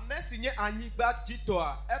 Amesi nye anyigbaji to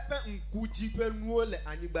a epe nkuji pe nuo le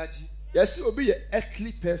anyigbaji. Yes, will be an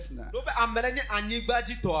earthly person. No be amere nye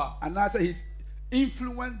anyigbaji to a. And as he's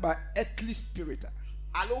influenced by earthly spirit.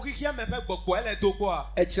 Alo hihia mepe gbogbo ele doko a.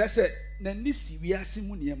 A church said, Nanisi, we are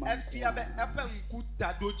Simunia Efia be epe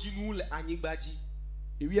nkuta doji nu le anyigbaji.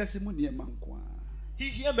 We are Simunia Mankwa.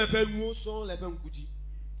 Hihia mepe nuo so le pe nkuji.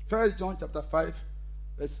 1 John chapter 5,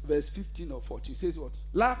 verse 15 or 14 says what?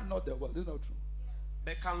 Love not the world. This is not true.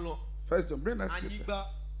 Be kan lo. 1 John, bring that scripture.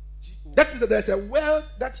 Anyigbaji o. That means that there's a world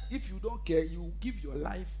that if you don't care, you give your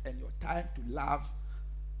life and your time to love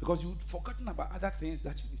because you've forgotten about other things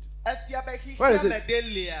that you need to. Efia be Where is hihia it? me de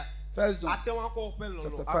lea. 1 John Atewa ko pe lo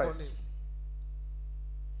chapter lo 5.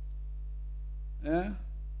 akone.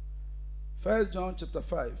 1 John chapter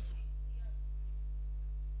 5.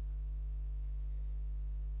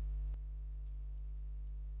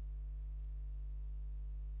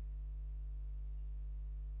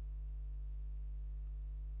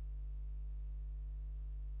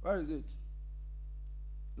 Where is it?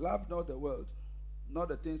 Love not the world, not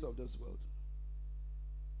the things of this world.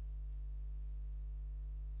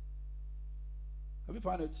 Have you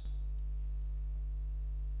found it?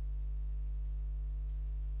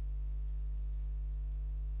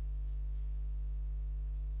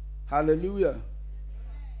 Hallelujah.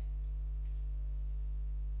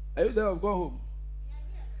 Are you there or go home?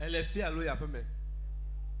 Ele fi alo ya pe me.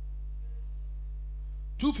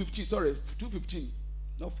 2:15, sorry, 2:15,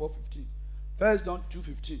 not 4:15. 1 John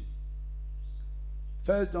 2:15.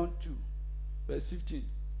 1 John 2, verse 15.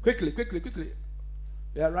 Quickly.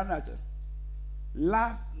 We are running out.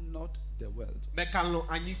 Love not the world. Me kan lo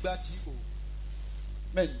anyigbaji o.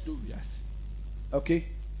 Men do yes. Okay?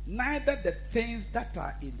 Neither the things that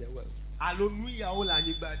are in the world. Alo nu ya o la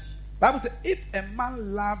anyigbaji. Bible says, if a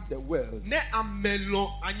man love the world, Ne amelo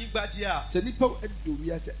anyigbaji a. say nipa do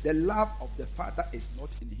yes, the love of the Father is not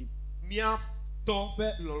in him. Mia to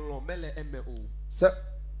be lolo mele eme o. So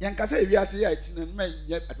yankasa wiase ya tin men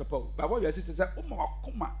ye apepo. But what you say say o ma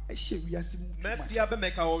akoma e hye wiase mu. Me fia be me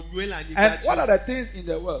ka onwe la And anyigbaji. what are the things in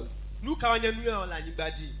the world? Nu ka onye nu ya la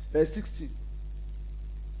anyigbaji. Verse 16.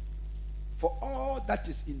 For all that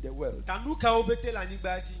is in the world, Ka nu ka obete la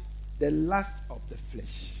anyigbaji. the lust of the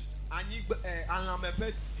flesh. Anyigba anlamepe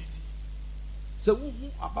didi. So who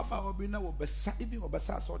ababa obi na wo besa even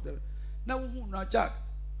obesa so there. Na who na jack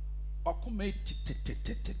okome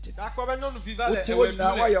tititititi. Da ko be no viva le Ote wo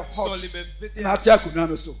na wa ye hot. soli me pete. Na jack na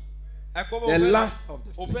no so. The lust of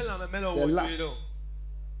the Open la flesh. melo The wo lust.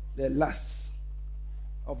 The lust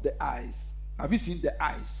of the eyes. Have you seen the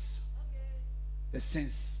eyes? The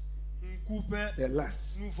sense. Nkupe The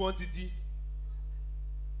lust. nu fon didi.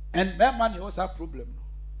 And that man also have problem.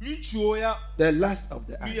 Nu chuo ya The lust of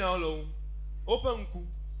the mi eyes. ya lo. Open nku.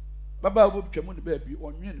 Baba wo twemu ne baby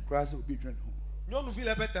onwe ne kra se obi dwen ho. Nyɔnu vi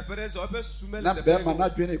le be teƒe so eƒe susu mele Na teƒe be ɖe man o. na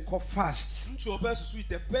dwen e call fast Ŋutsu ƒe susu yi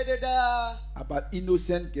teƒe ɖe ɖaa. about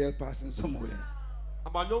innocent girl passing somewhere.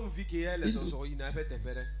 Aba nyɔnuvi ke ya le zɔzɔ yina eƒe teƒe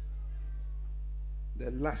ɖe.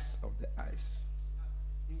 The lust of the eyes.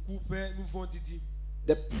 Ŋku ƒe nu vɔ̃ didi.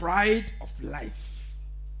 The pride of life.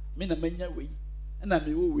 Me na menya we. Na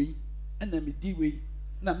me wo we. Na me di we.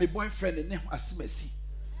 Na me boyfriend ne ho asemasi.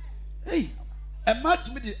 Hey,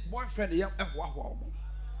 imagine me the boyfriend ya ehwa hwa mo.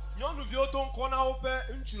 Nyɔnuviwo to ŋkɔ na woƒe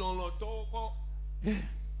ŋutsu lɔlɔtɔwo kɔ. Yeah.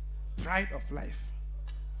 Pride of life.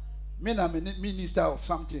 Me na me minister of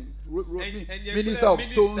something. Minister of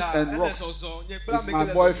stones and rocks is my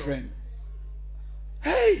boyfriend.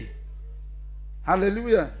 Hey,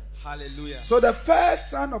 hallelujah. Hallelujah. So the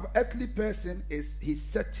first son of earthly person is he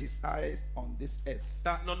set his eyes on this earth.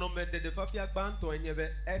 Ta nɔnɔme ɖeɖe fafia gbãtɔ nye be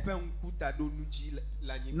eƒe ŋku ta ɖo nu dzi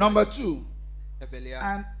le anyigba. Number 2, Evelia.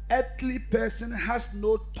 an earthly person has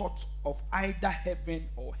no thought of either heaven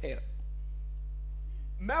or hell.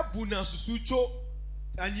 Mebuna susu tso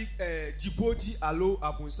anyi dziƒo dzi alo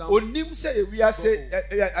abunsan. Onim say we are say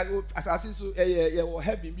assassin so ye wo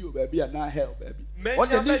heaven bi o baby and na hell baby.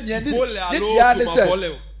 Menya be dziƒo le alo say dzomavɔ le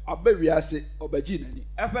o. abe we are say obaji nani.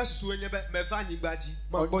 Eƒe susu nye be meva anyigba dzi.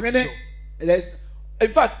 When there's,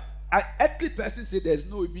 in fact, an earthly person say there's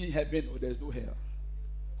no even heaven or there's no hell.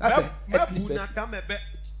 That's an earthly person.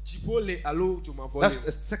 That's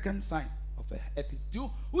the second sign of an earthly.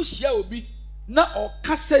 Who share will be now or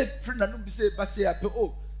kase friend and be say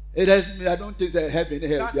oh it has me. I don't think there's heaven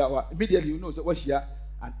hell. Immediately you know so what she are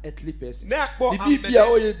an earthly person. The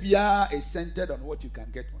BBA is centered on what you can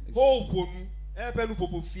get on this.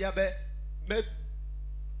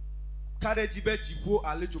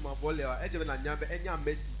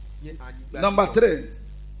 Number 3,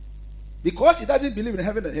 because he doesn't believe in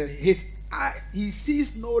heaven and hell, he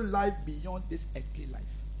sees no life beyond this earthly life.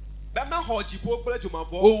 Bema hoji po kole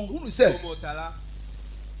jumavo. Oh, who say? Motala.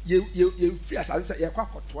 You free as I say, you're quite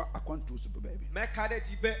a contour, super baby. Me kade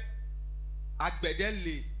jibe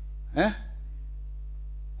agbedele. Eh?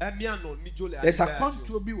 Emiano ni jole. There's a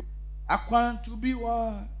contour be a contour be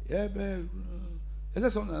one. Yeah, baby. Is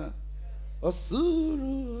that something?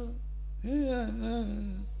 Osuru.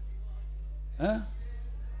 Huh?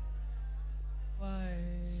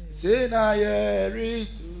 Say na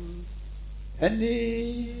yeritu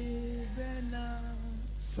any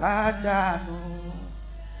sadano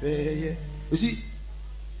feye. You see,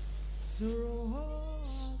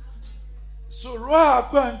 Surah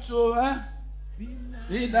kwanto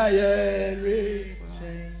ina yeritu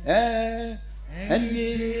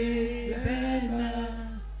any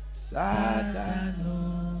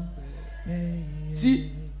sadano.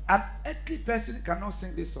 See, an earthly person cannot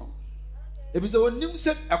sing this song. If it's a new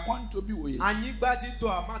set, I want to be with you.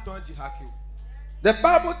 The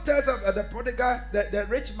Bible tells us that the prodigal, the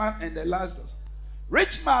rich man, and the Lazarus.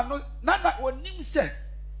 Rich man, no, none that one name said,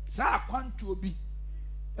 "Sa I want to be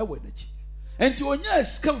a wedding." And to on your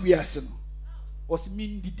skill, we are son was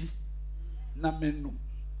mean didi na menu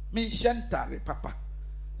mean shantare papa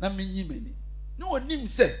na mini many. No one name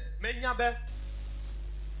said, Menyabe.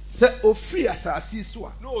 Say, oh, free as I see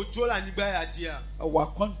so. No, Jola Nibaya Gia. A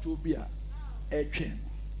want to be a train.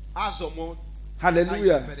 Azomo.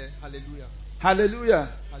 Hallelujah. Hallelujah. Hallelujah.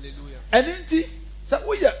 Hallelujah. And then, so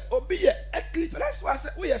we are be an earthly person. That's why I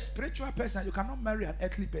said we are a spiritual person. You cannot marry an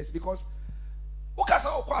earthly person because who can say,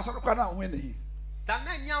 oh, winning?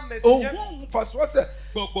 Oh, first was a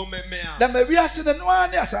the Maria said, no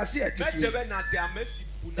one as I see it.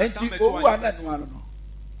 And you oh, one.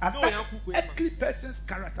 And that's earthly person's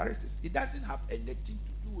characteristics. It doesn't have anything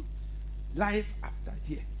to do with life after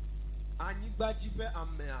here.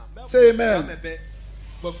 Say amen.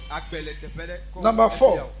 Number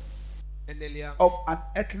 4 of an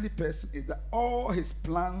earthly person is that all his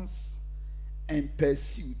plans and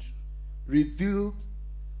pursuit revealed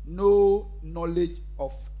no knowledge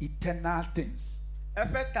of eternal things.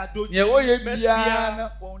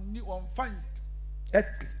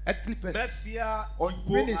 Earthly person.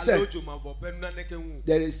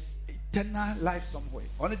 There is eternal life somewhere.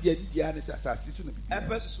 Only the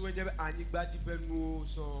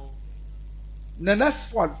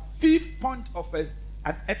next one, 5th point of an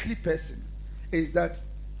earthly person is that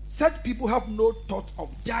such people have no thought of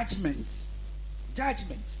judgment,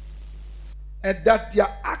 and that their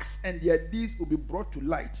acts and their deeds will be brought to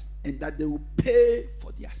light, and that they will pay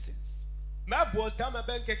for their sins.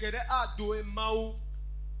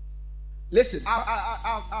 Listen,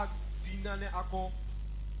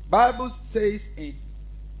 Bible says in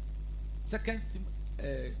 2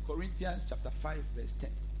 Corinthians chapter 5 verse 10.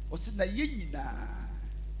 2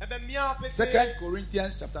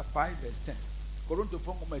 Corinthians chapter 5 verse 10. 2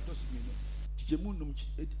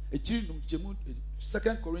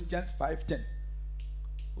 Corinthians 5:10.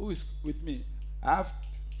 Who is with me? I have a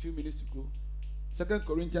few minutes to go. 2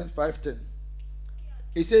 Corinthians 5:10.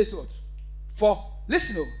 It says what?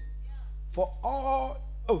 Listen, for all.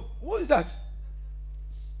 Oh, what is that?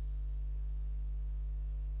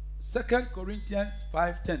 2 Corinthians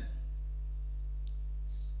 5:10.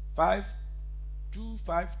 5, 2,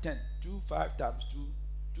 5, 10. 2, 5 times 2.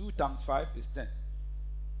 2 times 5 is 10.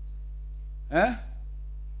 Eh?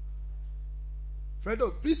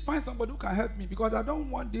 Fredo, please find somebody who can help me because I don't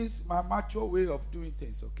want this my mature way of doing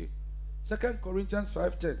things, okay? 2 Corinthians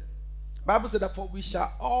 5:10. Bible said that for we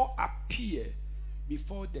shall all appear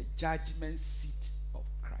before the judgment seat of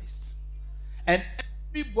Christ. And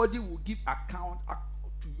everybody will give account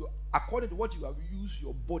to you according to what you have used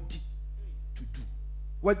your body to do,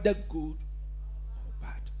 whether good or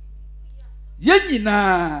bad.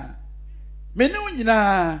 Yenina,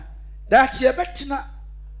 menunina, that's your betina.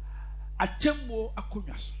 Achembo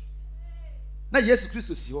akonyaso. Na Yesu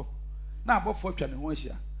Kristo si ho. Na abofo twa ne ho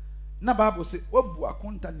ahia. Na Bible say wabu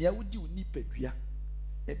akonta ne awudi onipadua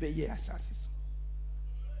ebeye asase so.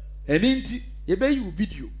 Eninti yebeyi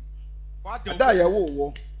video. Ada ya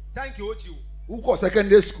wo. Thank you Ochi. Who call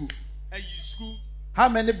secondary school? School. How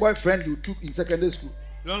many boyfriends you took in secondary school?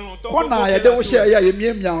 No. Kona ya de wo share ya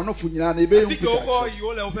yemiamia no fu nyina na ebeyi nkuta.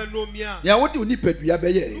 Ya wodi onipadua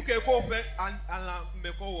beye.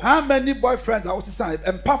 How many boyfriends are also signed?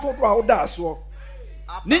 And powerful do that so.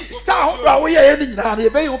 Ni star do we ye ni nyina na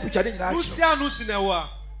ebeyi wo picture ni nyina.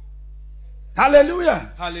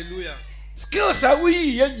 Hallelujah. Hallelujah. Skills are we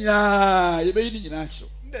ye nyina ebeyi ni nyina so.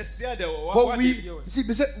 For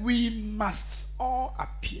we must all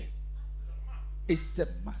appear. It's a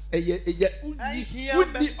must.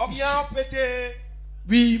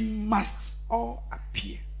 We must all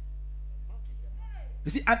appear.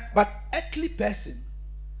 You see, but earthly person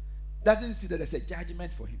doesn't see that there's a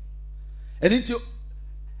judgment for him. And into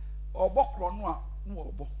obo krono no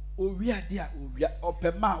obo owia dia owia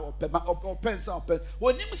opema opensa open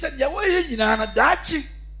onim se dia wo ye nyina na daachi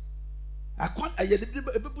akon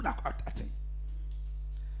ayedebu na aten.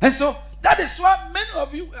 And so that is why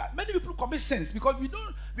many people commit sins because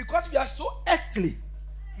we are so earthly.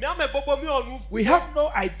 We have no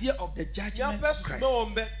idea of the judgment of Christ.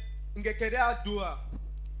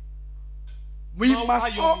 We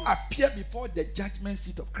must all appear before the judgment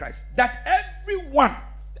seat of Christ. That everyone,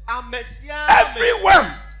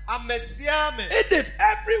 Edith,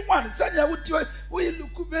 everyone, we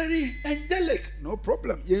look very angelic. No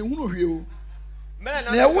problem.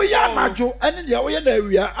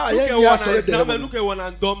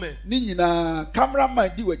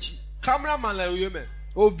 Cameraman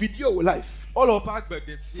or video life.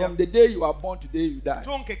 From the day you are born to the day you die.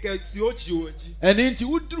 And into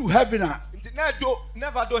you do heaven.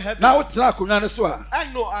 Never do heaven. Now it's not going to I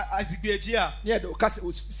know as yeah, the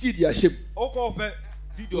see the shame.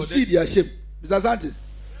 You see the shame. Mr. Santi.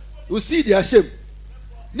 You see the shame.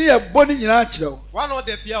 Near Bonnie natural. One of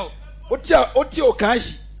the few. Otio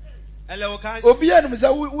Kashi. Obian is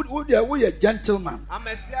we a gentleman.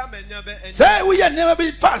 Say we are never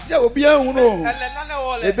been fast. Obian, no.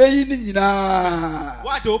 A baby,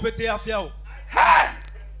 what open the affair? Ha!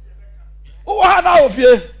 Oh, I know of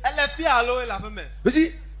you. You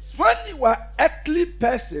see, when you are earthly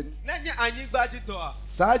person,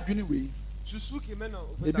 sad anyway,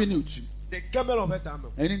 the camel of a time.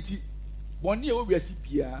 And 1 year we are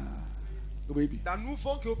CPR. Baby.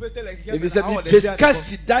 If it's a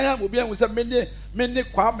discuss Diane will be able to many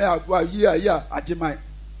kwame yeah, Ajimai.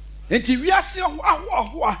 And we are seeing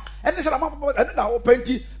and this is a open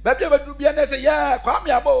tea. Baby, do be and say, yeah, kwame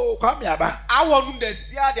aba. I want to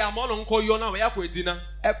see the amount on call you now. Dinner.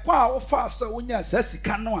 A power fast when you say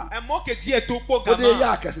canoa. And mock a cheer to poke a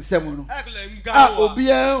yak as a seven. Oh,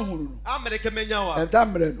 be I'm recommend you. And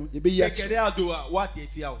Damren, you be what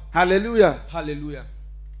if you hallelujah, hallelujah.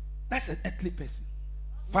 That's an earthly person.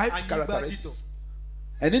 5 characteristics.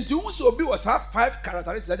 And in two so be was have 5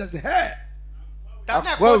 characteristics. That just say, hey. We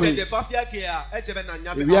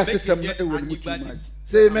are system.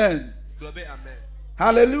 Say amen.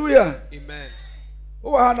 Hallelujah. Amen.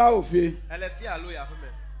 Oh, I know you.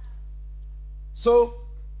 So,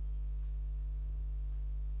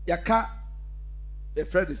 Yaka, a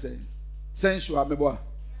friend is saying, sensual, me boy.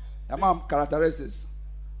 Among characteristics,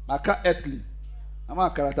 Maka earthly.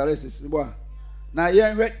 Among characteristics, me boy. Now,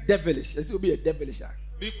 you're devilish. This will be a devilish act.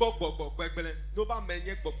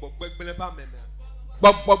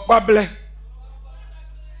 Babble.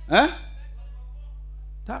 Huh?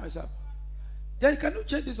 Time is up. Then can you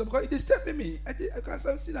change this one? Because it is disturbing me. I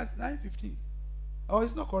can see that 9:15. Oh,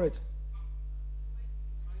 it's not correct.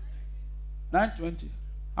 9:20.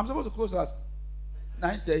 I'm supposed to close at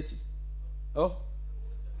 9:30. Oh?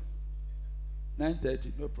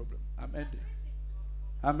 9:30. No problem.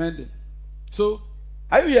 I'm ending. So,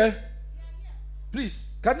 are you here? Please,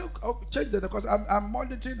 can you change that? Because I'm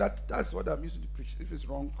monitoring that. That's what I'm using to preach. If it's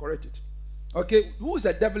wrong, correct it. Okay, who is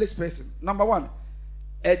a devilish person? Number 1,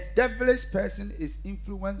 a devilish person is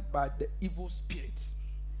influenced by the evil spirits.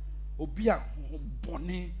 Obia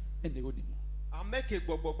bonny and the odimo. I make a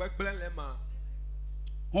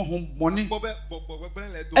money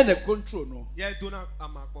and the control. No. Yeah, do not.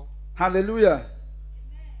 Hallelujah.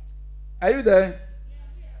 Are you there?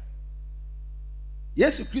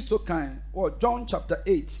 Yes, Christo can, or John chapter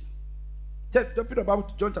 8. Tell people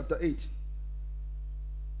about John chapter 8.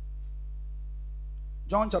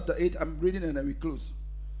 John chapter 8, I'm reading and then we close.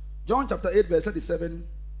 John chapter 8, verse 37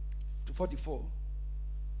 to 44.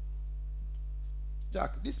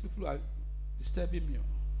 Jack, these people are disturbing me.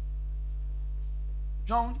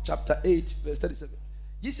 John chapter 8, verse 37.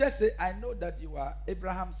 Jesus said, I know that you are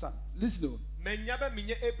Abraham's son. Listen.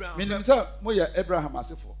 Abraham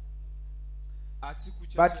as for.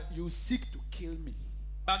 But you seek to kill me.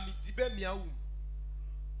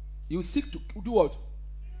 You seek to do what?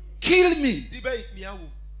 Kill me.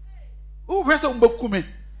 Who rest on Bokume?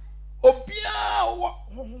 Obia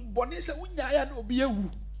Bonisa Unyaya no be a woo.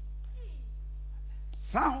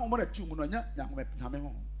 Sound one or 2 mononya, Yaman.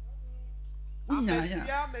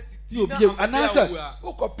 Unyaya. And answer.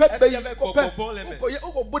 Oko pet baby,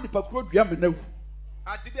 Oko body per crowd, Yaman.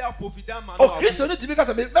 Oh, Christ, because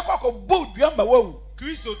of it,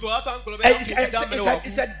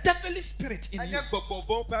 it's a devilish spirit in you.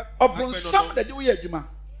 Upon some that do hear Juma.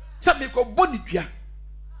 Some make a bonny pia.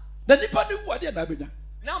 The Nippon who are there,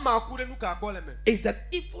 Na ma kure nu ka gbole me. is an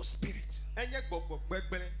evil spirit. Enye gbogbo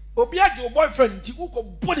gbegbele. Obi ajo boyfriend ti uko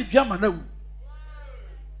body biama na wu.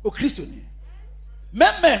 O Kristo ni.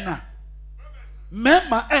 Mema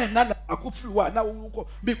na akofiri wa na uko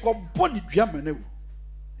because body biama na wu.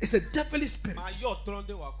 It's a devilish spirit. Ma yo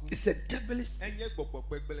tronde wa ku. It's a devilish spirit. Enye gbogbo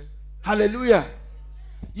gbegbele. Hallelujah.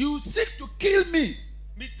 You seek to kill me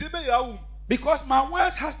Mi tibe ya wu. because my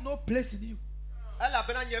words has no place in you. Ela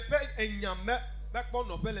bena nye pe enyame be kpo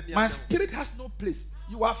no pele mi. My spirit has no place.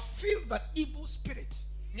 You are filled with evil spirit.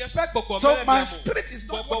 Nye pe gbogbo So mele my mi amo. spirit is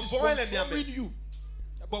not what is controlling you.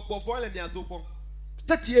 Gbogbo fo le mi adopon.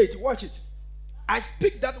 38, watch it. I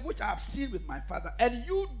speak that which I have seen with my father, and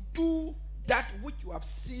you do that which you have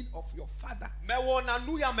seen of your father. Me wo na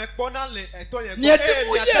nu ya me kpo na le eto yen Nye di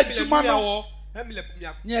mo ye adwuma no. Emile mi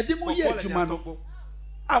Near the more year, Jumano.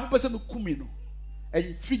 I'm a person who come in. And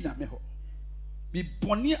you free na me ho. Be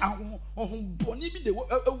bonny and bonny be the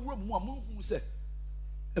woman who said,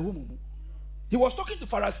 a woman. He was talking to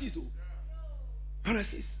Pharisees.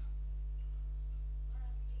 Pharisees.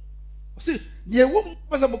 See, near woman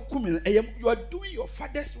was a coming, and you are doing your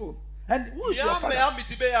father's will. And who is your father?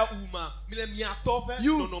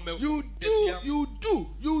 You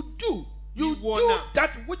do that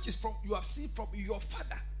which is from you have seen from your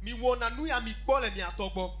father.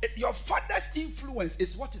 Your father's influence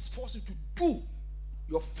is what is forcing you to do.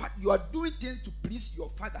 You are doing things to please your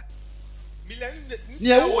father.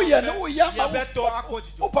 Now, who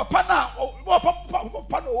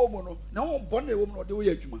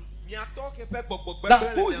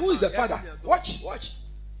is the father?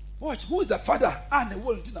 Watch. Who is the father?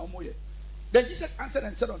 Then Jesus answered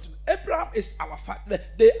and said unto him, Abraham is our father.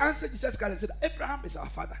 They answered Jesus Christ and said, Abraham is our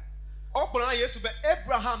father.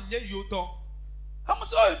 Abraham I'm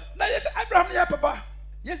sorry. Now yes, Abraham ya papa.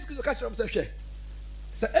 Yes, you catch what I'm saying.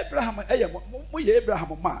 Say Abraham,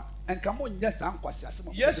 Abraham ma, and come on, yes, I'm quite as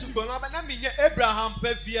yes, Abraham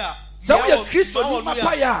pevia. So we are Christian,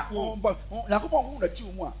 papa ya. Nakumo who na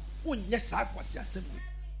chiumwa. Yes, I'm quite as simple.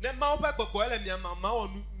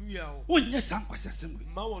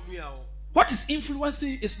 What is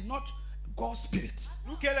influencing is not God's spirit.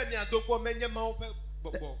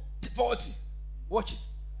 40. Watch it.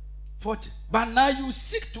 40. But now you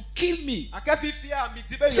seek to kill me.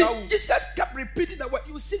 See, Jesus kept repeating that word.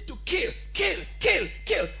 You seek to kill.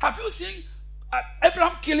 Have you seen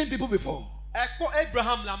Abraham killing people before? A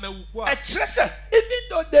tracer, even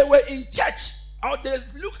though they were in church or they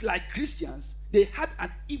looked like Christians, they had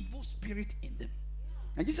an evil spirit in them.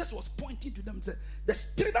 And Jesus was pointing to them and said, the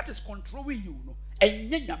spirit that is controlling you,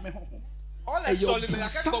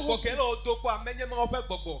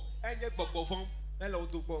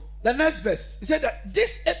 the next verse, he said that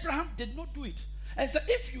this Abraham did not do it. And said,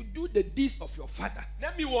 if you do the deeds of your father,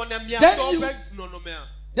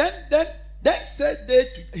 then said they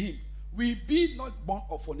to him, we be not born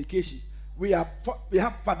of fornication. We have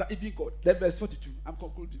father, even God. Then verse 42. I'm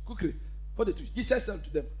concluding quickly. 42. Jesus said to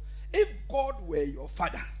them, if God were your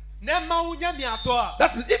father,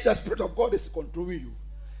 that means if the spirit of God is controlling you,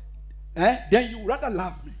 then you rather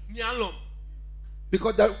love me.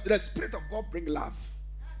 Because the spirit of God brings love.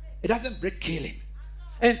 It doesn't bring killing.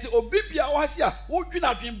 And so Obibia was here, who do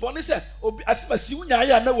not dream bonnie said, as a senior,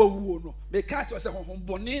 I know who may catch us a home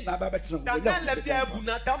bonnie, and to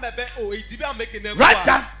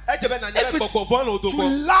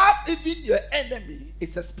love even your enemy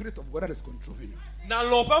is a spirit of God that is controlling you. You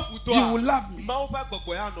will love me.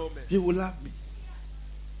 You will love me.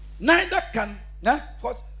 Neither can,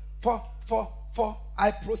 for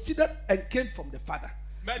I proceeded and came from the Father.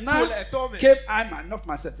 Now came I man, not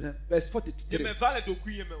myself. Verse 43.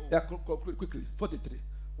 Yeah, quickly. 43.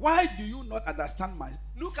 Why do you not understand my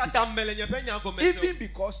speech? Even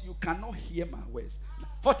because you cannot hear my words.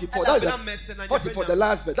 44. That's 44, the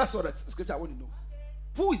last verse. That's what the scripture I want to know.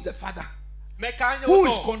 Who is the Father? Who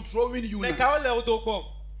is controlling you now?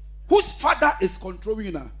 Whose father is controlling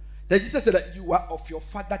you now? Then Jesus said that you are of your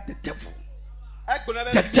father, the devil.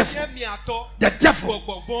 The devil. The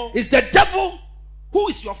devil. Is the devil. Who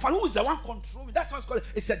is your father? Who is the one controlling? That's what it's called.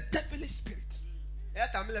 It's a devilish spirit.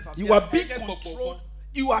 You are being controlled.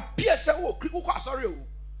 You appear say, oh, sorry,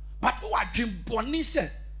 but who are dream bonnie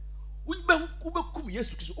said, if you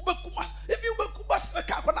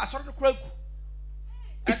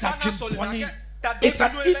it's a dream bonnie. It's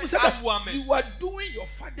an evil that you are doing your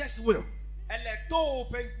father's will.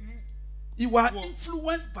 You are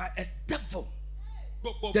influenced by a devil.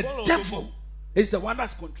 The devil is the one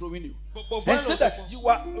that's controlling you. And say that you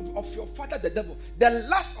are of your father, the devil. The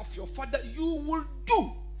lust of your father you will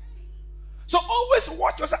do. So always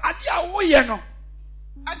watch yourself.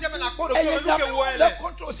 Ajẹ́ mi na kọ́ Ẹ̀yẹ dọ̀kọ́ nyame ẹnu le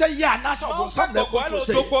control say yeah na so Máa bo sam fẹ́ le gbọ̀gbọ̀ ẹ̀ lọ control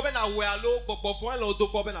say. dọ́gbọ̀ bẹ́ẹ̀ na wẹ̀ alo gbọ̀gbọ̀ fún ẹ̀ lọ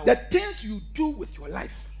dọ́gbọ̀ bẹ́ẹ̀ na The wẹ̀. things you do with your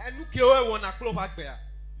life. Ẹnu kí o ẹ̀ wọ̀ na kúlọ̀ fà gbẹ̀ ya.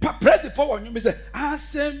 Pray before one you say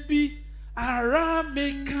asembi ara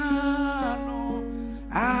mekano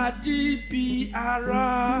adibi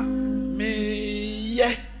ara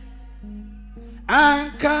meye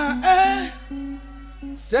anka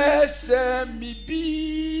se mi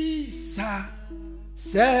bisa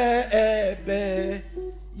se ebe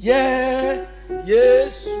ye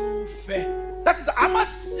Yesu fe. That is, I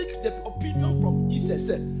must seek the opinion from Jesus.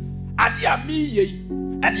 Adi ami ye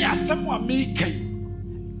any asemu ameke.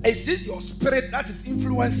 Is it your spirit that is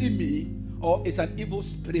influencing me, or is an evil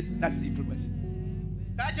spirit that is influencing me?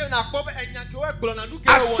 Ajẹ́ mi na kọ́ bẹ́ ẹ̀yàn kí o ẹ̀ gbọ̀lọ̀ na nu kí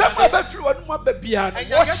o ẹ̀ wọ̀ Asemu na ebe firi wanu mu ababia.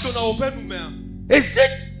 ẹ̀yàn kẹ́tọ̀ na o fẹ́ nu mẹ́ Is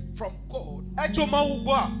it from God ẹ̀tọ́ máa wù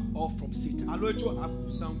gbọ́ a. or from Satan? Alo ẹ̀tọ́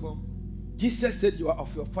àbùsàn gbọ́. Jesus said you are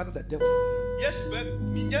of your father the devil, Yéṣu bẹ́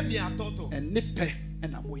mi nyẹ́ mi àtọ̀tọ̀. and nipe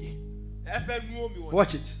and amoye. Ẹ fẹ́ nu omi wọn.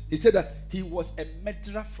 Watch it. He said that he was a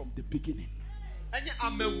murderer from the beginning. Ẹ̀yẹ́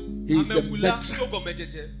amẹ̀wù. He is a Amẹ̀wù la murderer. tó gọ̀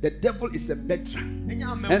mẹ́jẹ̀jẹ̀. The devil is a murderer. Ẹ̀yẹ́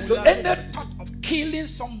amẹ̀wù And so la any tó gọ̀ mẹ́jẹ̀jẹ̀. thought of killing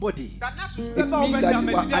somebody, Dàdá sùsù it bẹ́ẹ̀ bá means ọbẹ̀ that dà you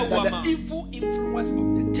mẹ́tí ní are ẹ̀wù under àmà. the evil influence of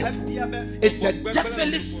the devil. Ẹ̀fíà bẹ́. It's a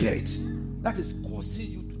devilish spirit that is causing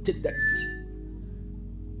you to take that decision.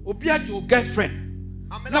 Obi your girlfriend.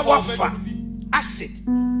 Now wafa acid.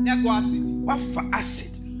 Ẹ̀kọ́ acid. Wafa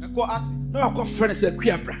acid. Ẹ̀kọ́ acid. Now I friend say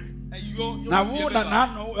kuabra. Ẹ̀yọ́ Now who na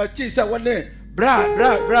no chi say one bra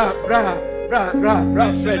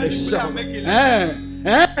friend so.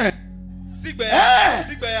 Sígbẹ̀ yà.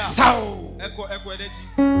 Sígbẹ̀ yà. So. Ẹ̀kọ́ ẹ̀dẹ́jì.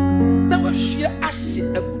 Now we share acid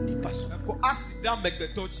ebuni paso. Ẹ̀kọ́ acid dá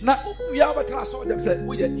mẹ́gbẹ̀tọ́ jì. Now we are better so them say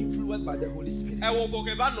we are influenced by the Holy Spirit. Ẹ̀wọ̀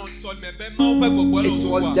bọ̀kẹ́ bá nọ sọ mẹ́bẹ́ máa fẹ́ gbọ̀gbọ̀ ẹ̀ lọ It tó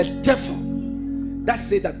was wà. the devil that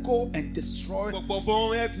said that go and destroy Gbọ̀gbọ̀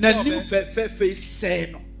fún ẹ̀ fi n'anim ọbẹ̀. fɛfɛɛfɛ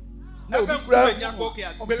sɛɛ no na Ẹ̀fẹ̀ obi kúrò kura ẹ̀yà kọ́kẹ́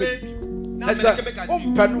àgbélé. Náà ɛsɛ mẹ́lẹ́kẹ́ mẹ́ka tí.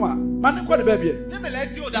 ɔmpɛ no a ma ne nkɔ ne baabi yɛ Ní mẹ́lẹ́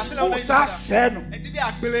tí o dà sílẹ̀ ɔwɔ saa sɛɛ no Ẹ̀dí bí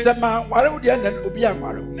àgbélé. sɛ ma nware wo deɛ na obi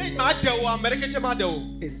anware wo Ní ìmọ̀ àdẹ̀ o, Amẹ́ríkà kyẹ́ máa dẹ̀ o.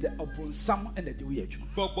 is the ɔbɔnsam ɛna de woyɛ adwuma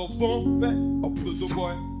Gbọ̀gbọ̀ fún bẹ́ Ọ̀bùnsam. lòdò bọ́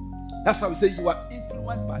ẹ. that's why we say you are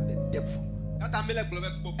influenced by the devil Yàtà mílẹ̀ gbọ̀lọ̀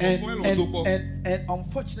bẹ́ gbọ̀gbọ̀ and fún ẹ lòdò bọ́. and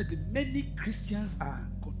unfortunately many Christians are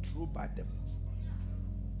controlled by devils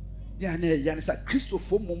yɛn ne yɛn sɛ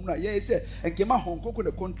kristofo mom no a yɛyɛ sɛ nkema hɔn koko na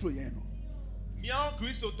control yɛn no Miao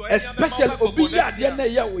Kristo tọ́ especially obi yɛ adeɛ na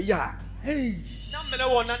ɛyɛ wo yɛ a hey. Náà mẹ́lẹ́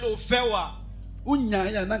wọ̀ náà ní o fẹ́ wà. Unya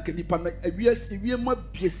ya na nka nipa na ewie mu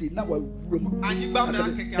abiese na wa wura mu Anyigba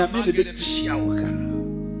mìíràn kẹ̀kẹ́ na me àmà de gẹ̀dẹ̀. tia wo ka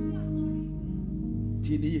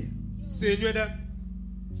tie ne ye Sènyú ẹ̀ dẹ́.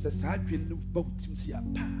 sɛ saa adwene no ba wotim si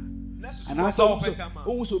apa Nẹ́sùsù anaasɛ bọ́ wo ọ̀pẹ so kama.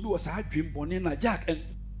 wo so obi wɔ saa adwene bɔne na jack and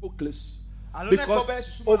ocles Alo ne because kɔ bɛ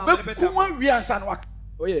susu ma na mẹ́lẹ́ bẹ́ obeku tama. wa wi ansa na wa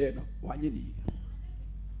oyɛ yɛ no wanyɛ ne ye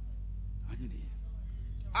wanyɛ ne ye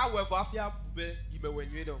Awọ ẹ̀fọ́ afíà bẹ́ ìmẹ̀wẹ̀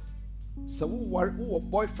nyue dọ̀. sɛ wo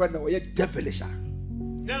boyfriend na ɔyɛ devilish a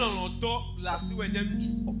Ní lọ́nà tọ́ làásì wẹ̀ ndẹ́ ntú.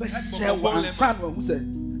 ɔbɛsɛ wo ansa na wahu sɛ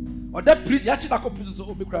ɔda prison yɛakye na akɔ prison so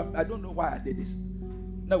obi kura I don't know why I did this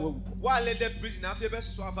na wawu kɔ Wà á lé dẹ́ prison afẹ́ bẹ́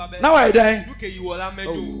susu afa bẹ́. na wayɛ dɛn Lúkè yìí wọ̀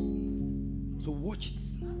lámẹ́dọ̀. So watch it.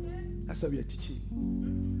 That's how we are teaching.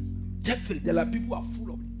 Devil, there are people who are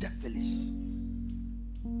full of devilish.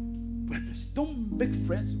 Brothers, don't make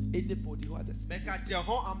friends with anybody who has a spirit. Mẹ́ka jẹ̀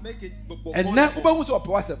hàn amẹ́kẹ̀ gbogbo And now, Uba was up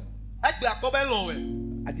was Ẹgbẹ́ àkọ́bẹ́ lọ wẹ̀.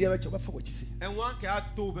 I dare you for what you see. Ẹ̀wọ̀n kẹ́ á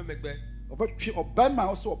tó bẹ́ mẹ́gbẹ́. Obama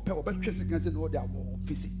also a pair of tracing against the order of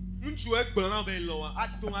physics. Ntú ẹgbẹ́ náà bẹ́ lọ wá. Á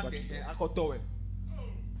tó wọn kẹ̀kẹ́ akọ́tọ̀ wẹ̀.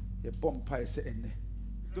 A bomb pie say, and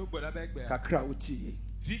Tó gbọ́dọ̀ bẹ́ gbẹ́. Kakra uti.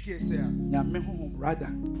 VK sẹ́ à. Yame home rather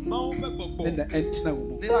Máa ń fẹ́ gbọ̀gbọ̀. than the antenna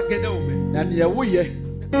woman. Ní wàá gẹ́dẹ́ wò mẹ́. And the away,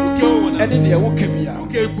 Lúkè wò náà. and in the awoke me out.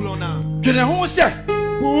 Lúkè gbúlọ̀ náà. Jenna who said,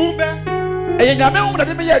 Bùn bẹ́. a Yame woman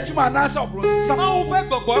that may have Juma and answer or some. Máa ń fẹ́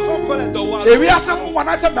gbọ̀gbọ̀ ẹ̀kọ́ kọ́lẹ̀ tọ̀wọ́. Ewi asɛm wɔn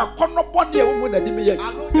asɛm na kɔnɔ bɔne a wɔn mu na de mi yɛ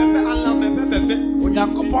Alo yẹ fẹ́ alamẹ fẹ́fẹ́fẹ́.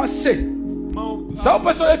 onyankopɔn se Máa ń sɛ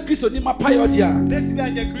wopɛ sɛ ɔyɛ kristo ni ma payɛ ɔde a Létí bí a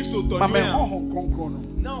jẹ Kristo tọ̀ ma ní mɛ à. hɔhɔn kronkron no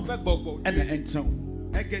Náà fẹ́ gbọ̀gbọ̀. ɛna ɛntew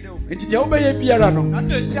Ẹgẹ́dẹ́ wò mẹ́. nti deɛ wobɛyɛ biara no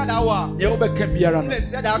Adu esi ada wà. deɛ wobɛka biara no Adu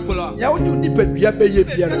esi ada agbọ̀lọ̀. deɛ wode wo nipadua bɛyɛ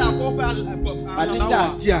Adu esi biara ada no akọ́ fẹ́ ma ne nya alaba wà.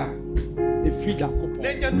 ade a ɛfiri nyankopɔn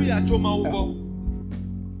Lẹ́yìn nu yà tso máa ń bọ̀.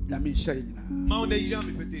 nyame nhyɛ yɛ nyinaa Máa ń lè yíra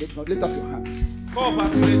mi pété. Now lift up your hands Kọ́ọ̀ bá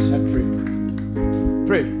sílẹ̀ jì. and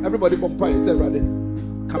pray everybody bɔ mpaeɛ sɛ awurade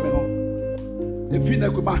ka me ho ɛfiri na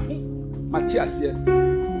akuma ho mate aseɛ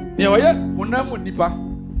nea ɔyɛ honam mu nnipa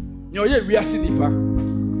nea ɔyɛ wiase nnipa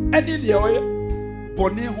ɛne nea ɔyɛ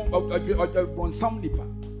bɔne ho bɔnsam nnipa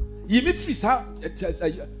yi me firi saa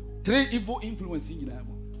 3 evil influence nyinaa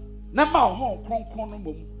mu na ma wo ho kronkron no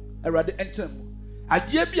mmom awurade ɛntena mu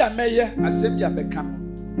adeɛ bi a mɛyɛ asɛm bi a mɛka no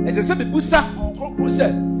ɛsɛ sɛ mebusa ɔnkronkron sɛ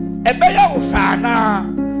ɛbɛyɛ wo faa naa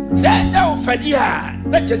sɛ ɛnyɛ wo fɛdeɛ a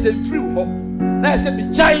na kyerɛ sɛ mfiri wo hɔ na ɛsɛ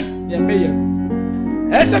megyae nea meyɛ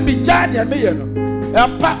no ɛsɛ megyae nea meyɛ no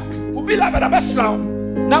ɛmpa obi labɛda bɛsra wo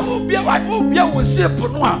na wobia wo siepo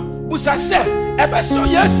no a busa sɛ ɛbɛsɔ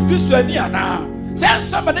Yesu Kristo ani anaa sɛ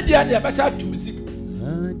nsɔ ma ne deɛ ne ɛbɛsɛ atwum si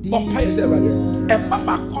bɔmpa yɛ sɛ Awurade ɛma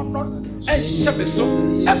makɔnnɔ ɛnhyɛ me so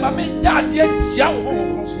ɛma menya adeɛ ntia wo ho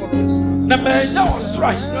kronkron na manya wɔ soro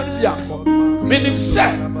ahennwa no bi ankɔ menim sɛ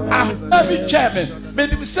ahoma bi twɛn me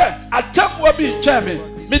menim sɛ atammoa bi twɛn me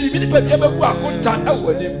menim nipa bi bɛbu akonta ɛwɔ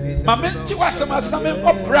anim ma mente w'asɛm ase na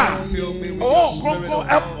memmɔ brɛ a ɔwɔ kronkron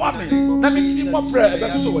ɛmmoa me na mentimi mmɔ brɛ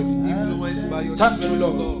ɛbɛsɔ w'ani. Thank you,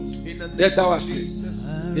 Lord. Let thou say,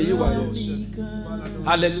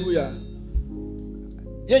 hallelujah.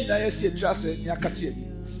 Yen na yesi atwa se ni akate ani.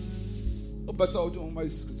 Obasa ojo homa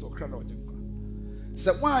Yesu Kristo okra na oje nkwa.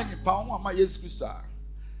 Se wanyi pa ho ama Yesu Kristo a.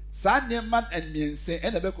 Sa neman enmiense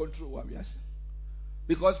and ebe control wa wiase.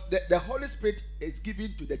 Because the Holy Spirit is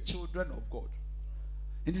given to the children of God.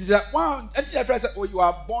 It is that one until I say, oh, you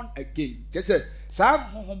are born again. Just say, Sam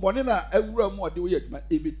hombone na ewura mu ode wo yaduma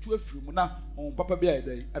ebetu afiri mu na on papa bia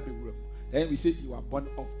ede abewura mu. Then we say you are born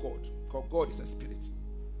of God. Because God is a spirit.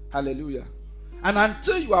 Hallelujah. And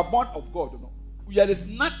until you are born of God, there is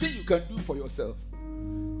nothing you can do for yourself.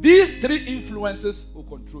 These three influences will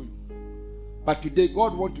control you. But today,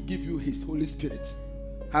 God wants to give you His Holy Spirit.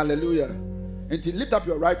 Hallelujah. Until lift up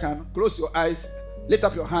your right hand, close your eyes, lift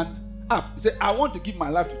up your hand up. Say, I want to give my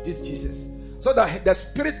life to this Jesus. So that the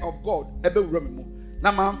Spirit of God ebe uremu.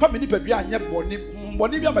 Na ma mfa me ni pedua anye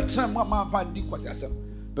boni bi ametran mu ma mfa ndi kwase asem.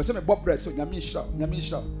 Be se me bob breast so nyame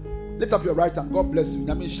nhira. Lift up your right hand. God bless you.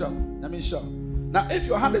 Nyame nhira. Now if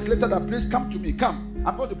your hand is lifted up, please come to me. Come.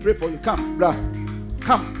 I'm going to pray for you. Come, brother.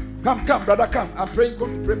 Come, brother. Come. I'm going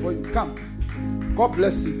to pray for you. Come. God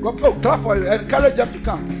bless you. Clap for you. Encourage them to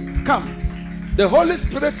come. Come. The Holy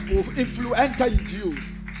Spirit will enter into you.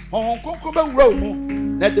 You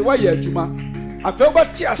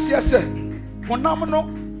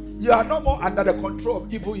are no more under the control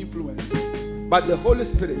of evil influence, but the Holy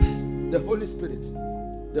Spirit.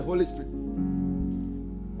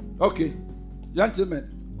 Okay, gentlemen,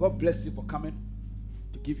 God bless you for coming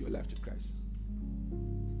to give your life to Christ.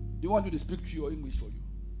 Do you want me to speak to you or English for you?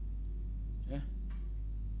 Yeah?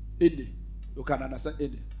 Any. You can understand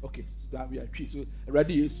any. Okay, so that we are free. So,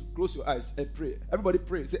 ready, yes. Close your eyes and pray. Everybody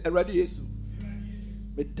pray. Say, ready, yes.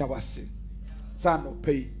 Medawase. Son of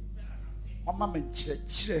pay. Mama men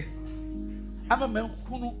chre. I'm a man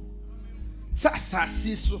who Sasa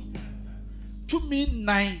siso. To me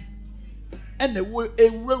nine. And the word a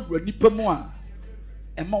reverend nipamoa.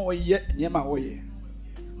 And more yet near my way.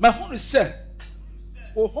 My home is said,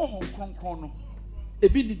 oh, home chrono. A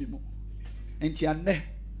binimo. And Tiane.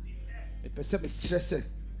 A percent stress.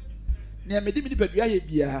 Near me, the baby, I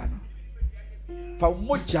be a for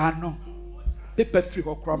Mojano. Paper free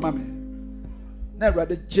or cramame. Never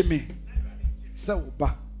the Jimmy. So,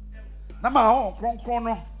 ba. Nama on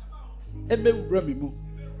chrono. A be remimu.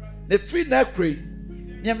 The free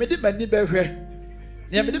necre. Near me, the many bear.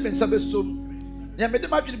 Near me, the Sabesum. Near me, the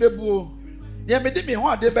Magic Bebu. Near me, the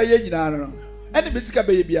Miho de Bayana. And the Miska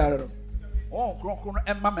baby. Oh, chrono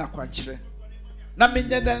and mamma quache. Na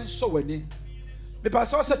menya den so wani me pa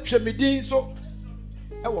so se twemedin so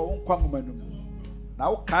e wo wonkwa ngomanum na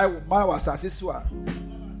wo kai wo ma wasase so a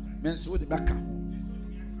men so de baka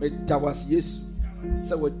me dawas Yesu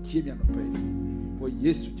se wo tie mi anopai wo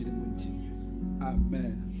Yesu tiri munti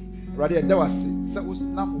amen radio dawas se wo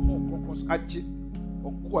na mo konkron so agye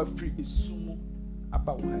onko afri esumu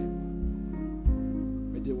aba wo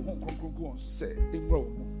han me de wo konkron go on so se enwura wo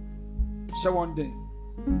mo hye won den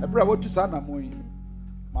ebra wotu sa na mo yi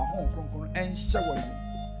ma ho kronkron en hye wo ni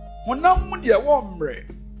honam mu de wo mre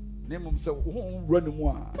na mum se wo wura ne mu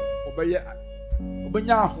a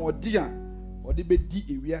obenya ahode a ode bedi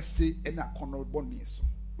ewiase na kono boni so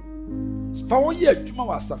fa wo ye adwuma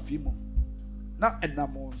wa asafi mu na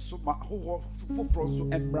enam so ma ho foforo so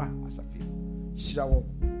embra asafi hyira wo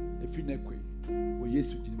efi na kwe wo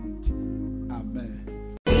Yesu dinimunti amen.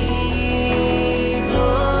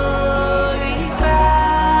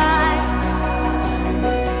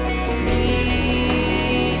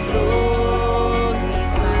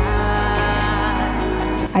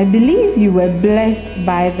 I believe you were blessed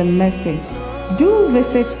by the message. Do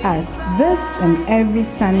visit us this and every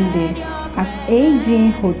Sunday at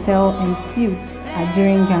AG Hotel and Suites at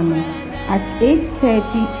Jeringano at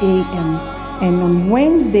 8:30 a.m. and on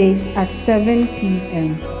Wednesdays at 7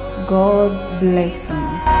 p.m. God bless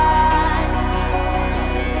you.